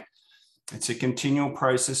we went. It's a continual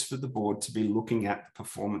process for the board to be looking at the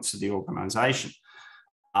performance of the organisation.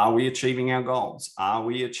 Are we achieving our goals? Are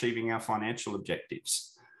we achieving our financial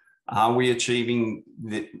objectives? Are we achieving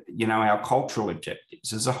our cultural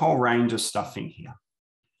objectives? There's a whole range of stuff in here.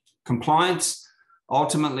 Compliance,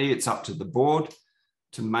 ultimately, it's up to the board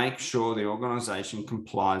to make sure the organisation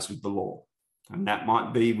complies with the law. And that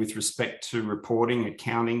might be with respect to reporting,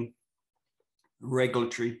 accounting,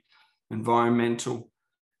 regulatory, environmental.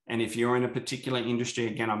 And if you're in a particular industry,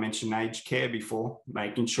 again, I mentioned aged care before,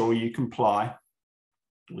 making sure you comply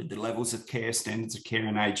with the levels of care, standards of care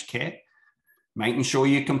in aged care, making sure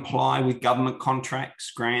you comply with government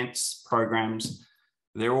contracts, grants, programs.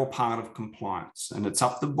 They're all part of compliance. And it's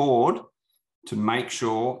up to the board to make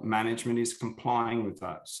sure management is complying with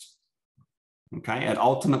those. Okay, and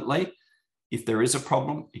ultimately, if there is a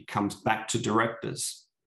problem, it comes back to directors.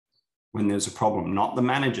 When there's a problem, not the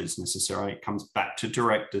managers necessarily, it comes back to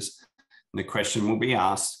directors. And the question will be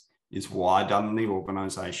asked is, why doesn't the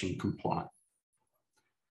organisation comply?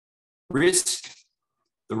 Risk,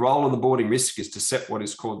 the role of the board in risk is to set what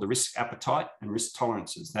is called the risk appetite and risk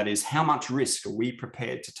tolerances. That is, how much risk are we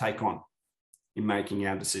prepared to take on in making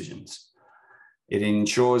our decisions? It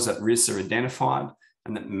ensures that risks are identified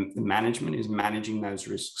and that the management is managing those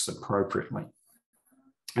risks appropriately.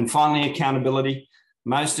 And finally, accountability,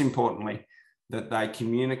 most importantly, that they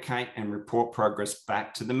communicate and report progress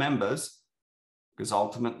back to the members, because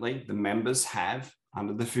ultimately the members have,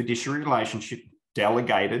 under the fiduciary relationship,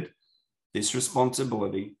 delegated this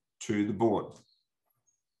responsibility to the board.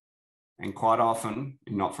 And quite often,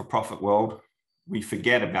 in not-for-profit world, we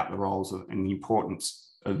forget about the roles and the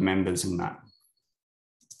importance of members in that.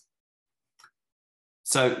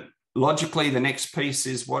 So Logically, the next piece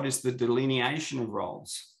is what is the delineation of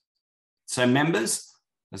roles? So members,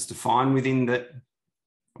 as defined within the,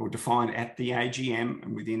 or defined at the AGM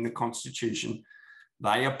and within the Constitution,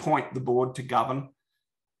 they appoint the board to govern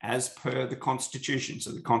as per the Constitution.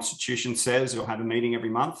 So the Constitution says you'll have a meeting every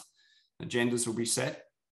month, agendas will be set,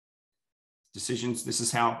 decisions, this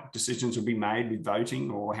is how decisions will be made with voting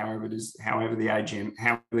or however it is, however the AGM,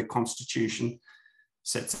 how the Constitution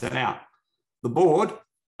sets that out. The board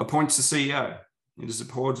appoints the CEO. It is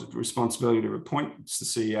the board's responsibility to appoint the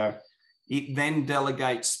CEO. It then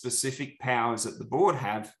delegates specific powers that the board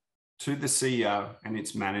have to the CEO and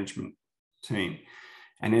its management team.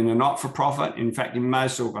 And in a not-for-profit, in fact, in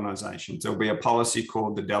most organisations, there'll be a policy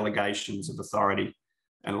called the delegations of authority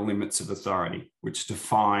and limits of authority, which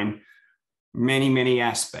define many, many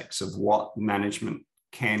aspects of what management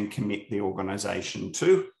can commit the organisation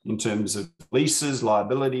to in terms of leases,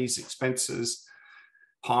 liabilities, expenses,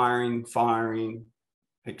 hiring, firing,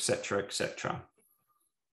 etc., etc.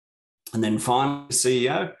 And then finally,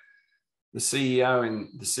 the CEO and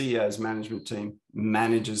the CEO's management team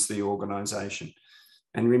manages the organisation.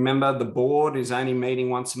 And remember, the board is only meeting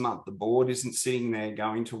once a month. The board isn't sitting there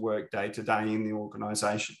going to work day to day in the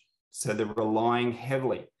organisation. So they're relying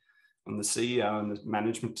heavily on the CEO and the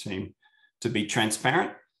management team to be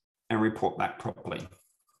transparent and report back properly.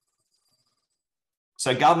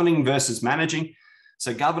 So governing versus managing.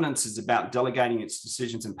 So governance is about delegating its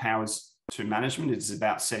decisions and powers to management. It's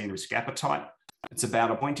about setting risk appetite. It's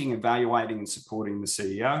about appointing, evaluating, and supporting the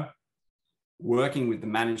CEO, working with the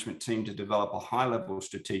management team to develop a high-level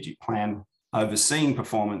strategic plan, overseeing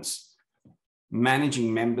performance,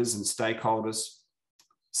 managing members and stakeholders,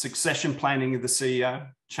 succession planning of the CEO,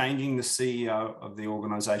 changing the CEO of the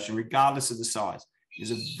organisation, regardless of the size,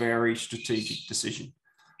 is a very strategic decision.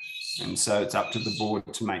 And so it's up to the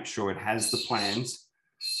board to make sure it has the plans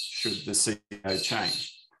should the CEO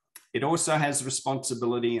change. It also has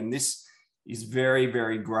responsibility, and this is very,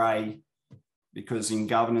 very grey, because in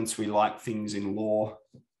governance, we like things in law,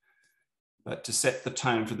 but to set the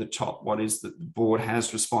tone for the top, what is that the board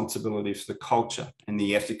has responsibility for the culture and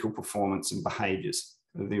the ethical performance and behaviours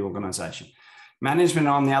of the organisation. Management,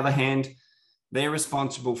 on the other hand, they're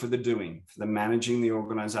responsible for the doing, for the managing the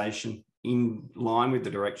organisation in line with the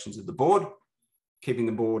directions of the board, keeping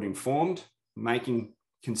the board informed, making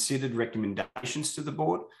considered recommendations to the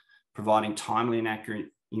board, providing timely and accurate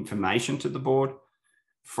information to the board,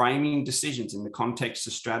 framing decisions in the context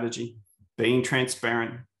of strategy, being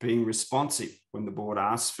transparent, being responsive when the board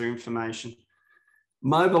asks for information,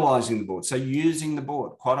 mobilising the board, so using the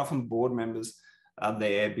board. Quite often board members are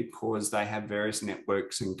there because they have various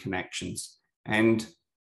networks and connections, and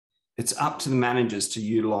it's up to the managers to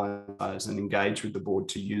utilise those and engage with the board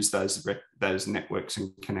to use those networks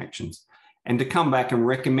and connections, and to come back and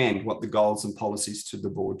recommend what the goals and policies to the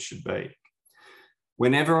board should be.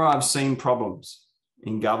 Whenever I've seen problems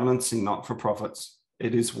in governance in not-for-profits,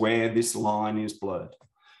 it is where this line is blurred.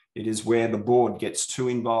 It is where the board gets too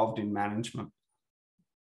involved in management,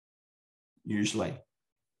 usually.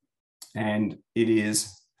 And it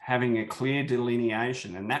is having a clear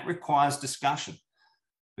delineation, and that requires discussion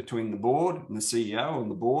between the board and the CEO and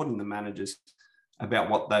the board and the managers about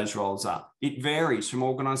what those roles are. It varies from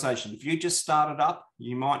organisation. If you just started up,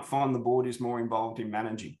 you might find the board is more involved in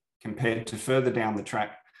managing compared to further down the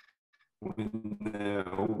track when the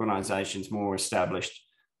organisation's more established.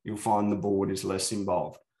 You'll find the board is less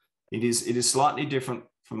involved. It is slightly different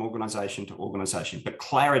from organisation to organisation, but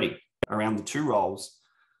clarity around the two roles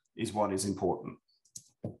is what is important.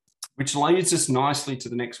 Which leads us nicely to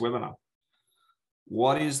the next webinar.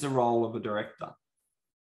 What is the role of a director?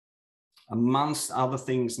 Amongst other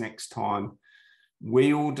things, next time,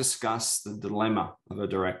 we will discuss the dilemma of a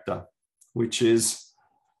director, which is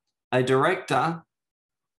a director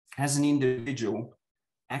as an individual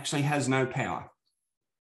actually has no power.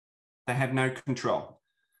 They have no control.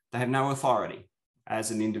 They have no authority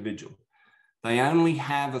as an individual. They only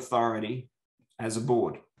have authority as a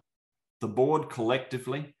board. The board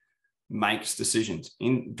collectively makes decisions.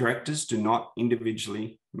 Directors do not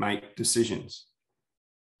individually make decisions.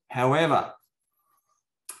 However,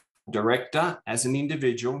 director as an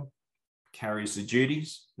individual carries the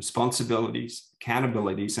duties, responsibilities,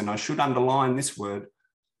 accountabilities, and I should underline this word,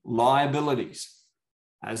 liabilities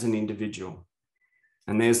as an individual.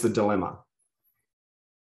 And there's the dilemma.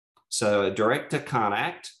 So a director can't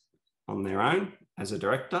act on their own as a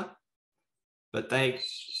director, but they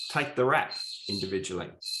take the rap individually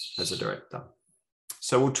as a director.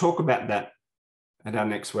 So we'll talk about that at our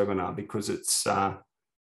next webinar, because it's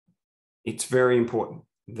very important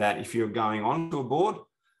that if you're going on to a board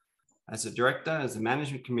as a director, as a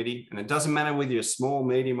management committee, and it doesn't matter whether you're small,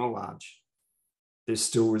 medium, or large, there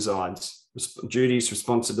still resides duties,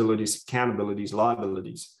 responsibilities, accountabilities,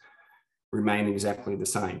 liabilities remain exactly the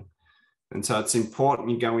same. And so it's important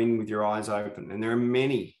you go in with your eyes open. And there are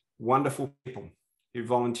many wonderful people who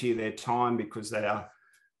volunteer their time because they are,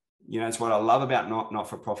 it's what I love about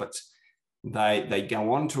not-for-profits. They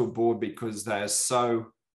go onto a board because they are so,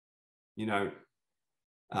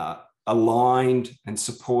 aligned and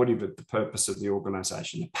supportive of the purpose of the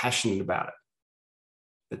organisation. They're passionate about it,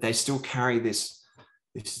 but they still carry this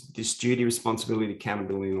duty, responsibility,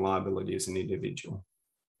 accountability, and liability as an individual.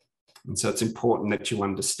 And so it's important that you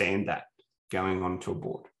understand that going onto a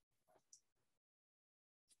board.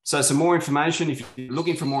 So some more information, if you're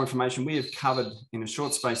looking for more information, we have covered in a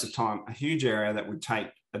short space of time a huge area that would take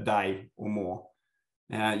a day or more.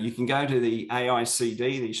 You can go to the AICD,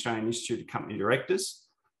 the Australian Institute of Company Directors,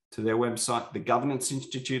 to their website, the Governance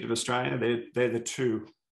Institute of Australia. They're the two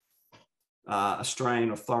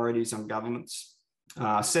Australian authorities on governance.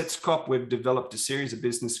 SETSCoP, we've developed a series of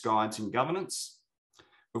business guides in governance.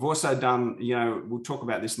 We've also done, we'll talk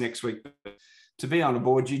about this next week, but to be on a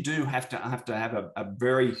board, you do have to have a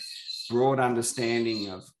very broad understanding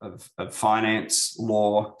of finance,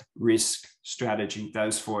 law, risk, strategy,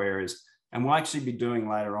 those 4 areas. And we'll actually be doing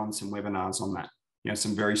later on some webinars on that,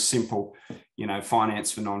 some very simple,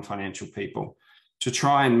 finance for non-financial people, to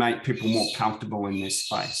try and make people more comfortable in this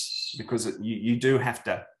space, because you do have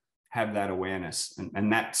to have that awareness.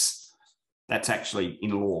 And that's actually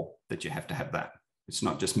in law that you have to have that. It's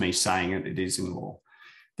not just me saying it, it is in law.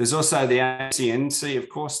 There's also the ACNC, of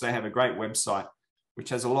course. They have a great website, which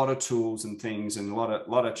has a lot of tools and things and a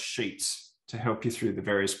lot of sheets to help you through the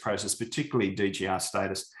various processes, particularly DGR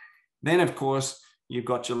status. Then, of course, you've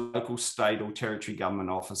got your local, state or territory government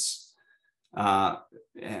office.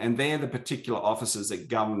 And they're the particular offices that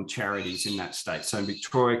govern charities in that state. So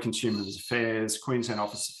Victoria Consumer Affairs, Queensland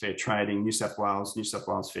Office of Fair Trading, New South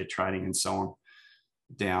Wales Fair Trading, and so on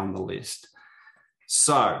down the list.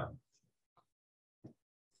 So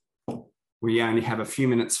we only have a few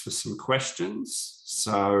minutes for some questions.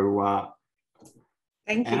 So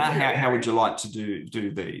thank you. Anna, how would you like to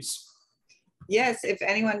do these? Yes, if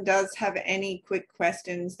anyone does have any quick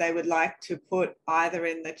questions they would like to put either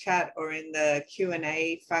in the chat or in the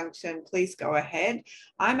Q&A function, please go ahead.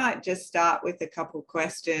 I might just start with a couple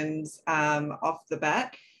questions off the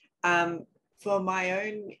bat. For my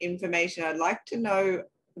own information, I'd like to know,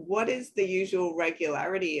 what is the usual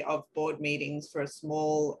regularity of board meetings for a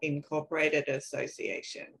small incorporated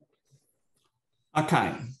association?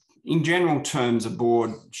 Okay, in general terms, a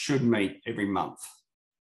board should meet every month.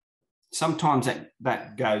 Sometimes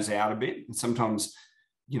that goes out a bit, and sometimes,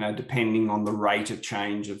 depending on the rate of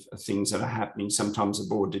change of things that are happening, sometimes the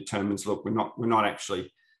board determines, look, we're not actually,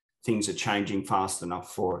 things are changing fast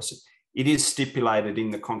enough for us. It is stipulated in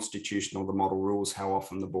the constitution or the model rules how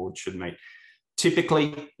often the board should meet.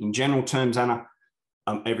 Typically, in general terms, Anna,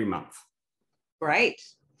 every month. Great.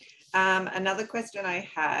 Another question I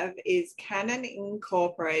have is, can an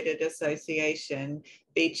incorporated association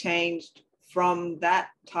be changed from that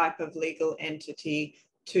type of legal entity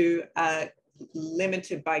to a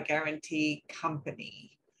limited by guarantee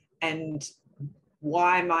company? And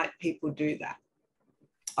why might people do that?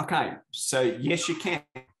 Okay, so yes, you can,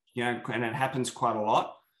 and it happens quite a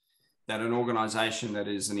lot, that an organisation that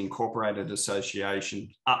is an incorporated association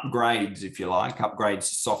upgrades, if you like, upgrades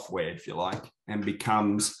software, if you like, and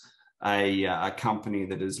becomes a company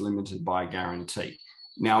that is limited by guarantee.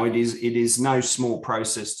 Now, it is no small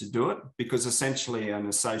process to do it, because essentially an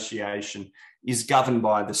association is governed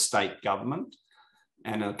by the state government,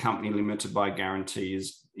 and a company limited by guarantee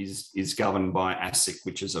is governed by ASIC,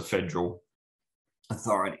 which is a federal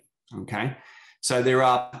authority. Okay, so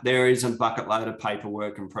there is a bucket load of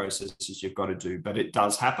paperwork and processes you've got to do, but it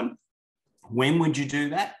does happen. When would you do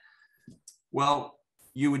that? Well,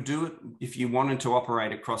 you would do it if you wanted to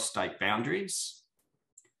operate across state boundaries.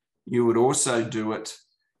 You would also do it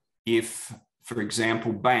if, for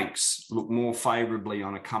example, banks look more favourably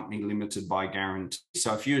on a company limited by guarantee.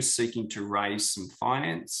 So if you're seeking to raise some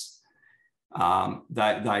finance,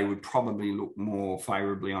 they would probably look more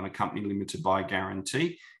favourably on a company limited by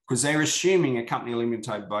guarantee, because they're assuming a company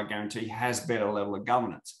limited by guarantee has better level of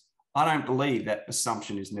governance. I don't believe that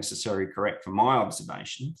assumption is necessarily correct from my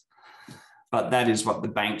observations, but that is what the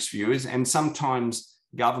bank's view is. And sometimes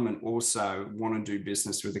government also want to do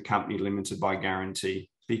business with a company limited by guarantee,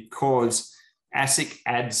 because ASIC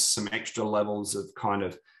adds some extra levels of kind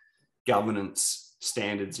of governance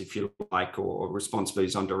standards, if you like, or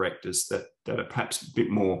responsibilities on directors that are perhaps a bit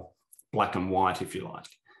more black and white, if you like.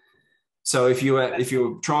 So if you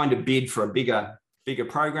were trying to bid for a bigger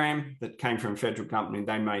program that came from a federal company,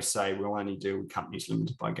 they may say we'll only deal with companies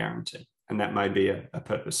limited by guarantee, and that may be a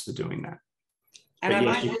purpose for doing that. And but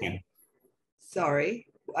yes, you can. Sorry,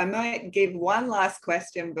 I might give one last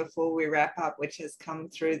question before we wrap up, which has come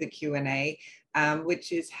through the Q&A,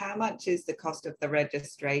 which is how much is the cost of the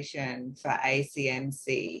registration for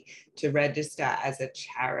ACMC to register as a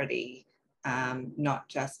charity, not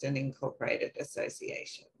just an incorporated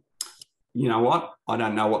association? You know what? I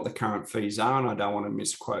don't know what the current fees are, and I don't want to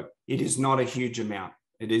misquote. It is not a huge amount.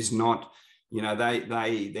 It is not, you know,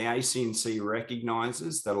 the ACMC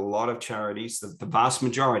recognises that a lot of charities, the vast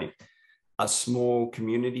majority, are small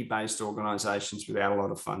community-based organisations without a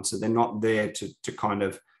lot of funds. So they're not there to kind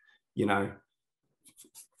of, you know,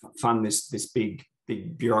 fund this big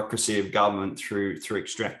bureaucracy of government through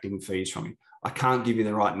extracting fees from you. I can't give you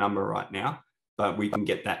the right number right now, but we can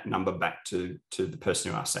get that number back to the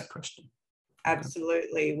person who asked that question.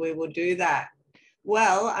 Absolutely, we will do that.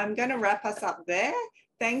 Well, I'm going to wrap us up there.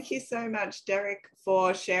 Thank you so much, Derek,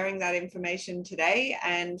 for sharing that information today.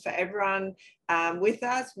 And for everyone with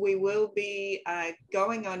us, we will be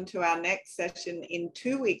going on to our next session in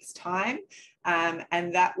 2 weeks' time.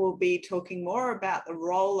 And that will be talking more about the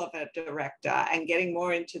role of a director and getting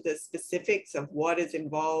more into the specifics of what is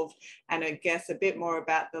involved, and I guess a bit more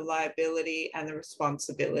about the liability and the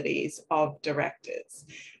responsibilities of directors.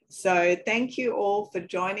 So thank you all for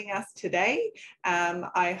joining us today.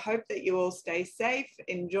 I hope that you all stay safe,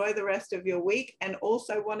 enjoy the rest of your week, and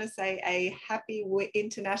also want to say a happy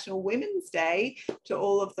International Women's Day to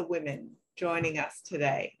all of the women joining us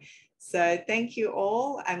today. So thank you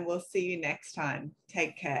all, and we'll see you next time.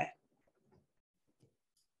 Take care.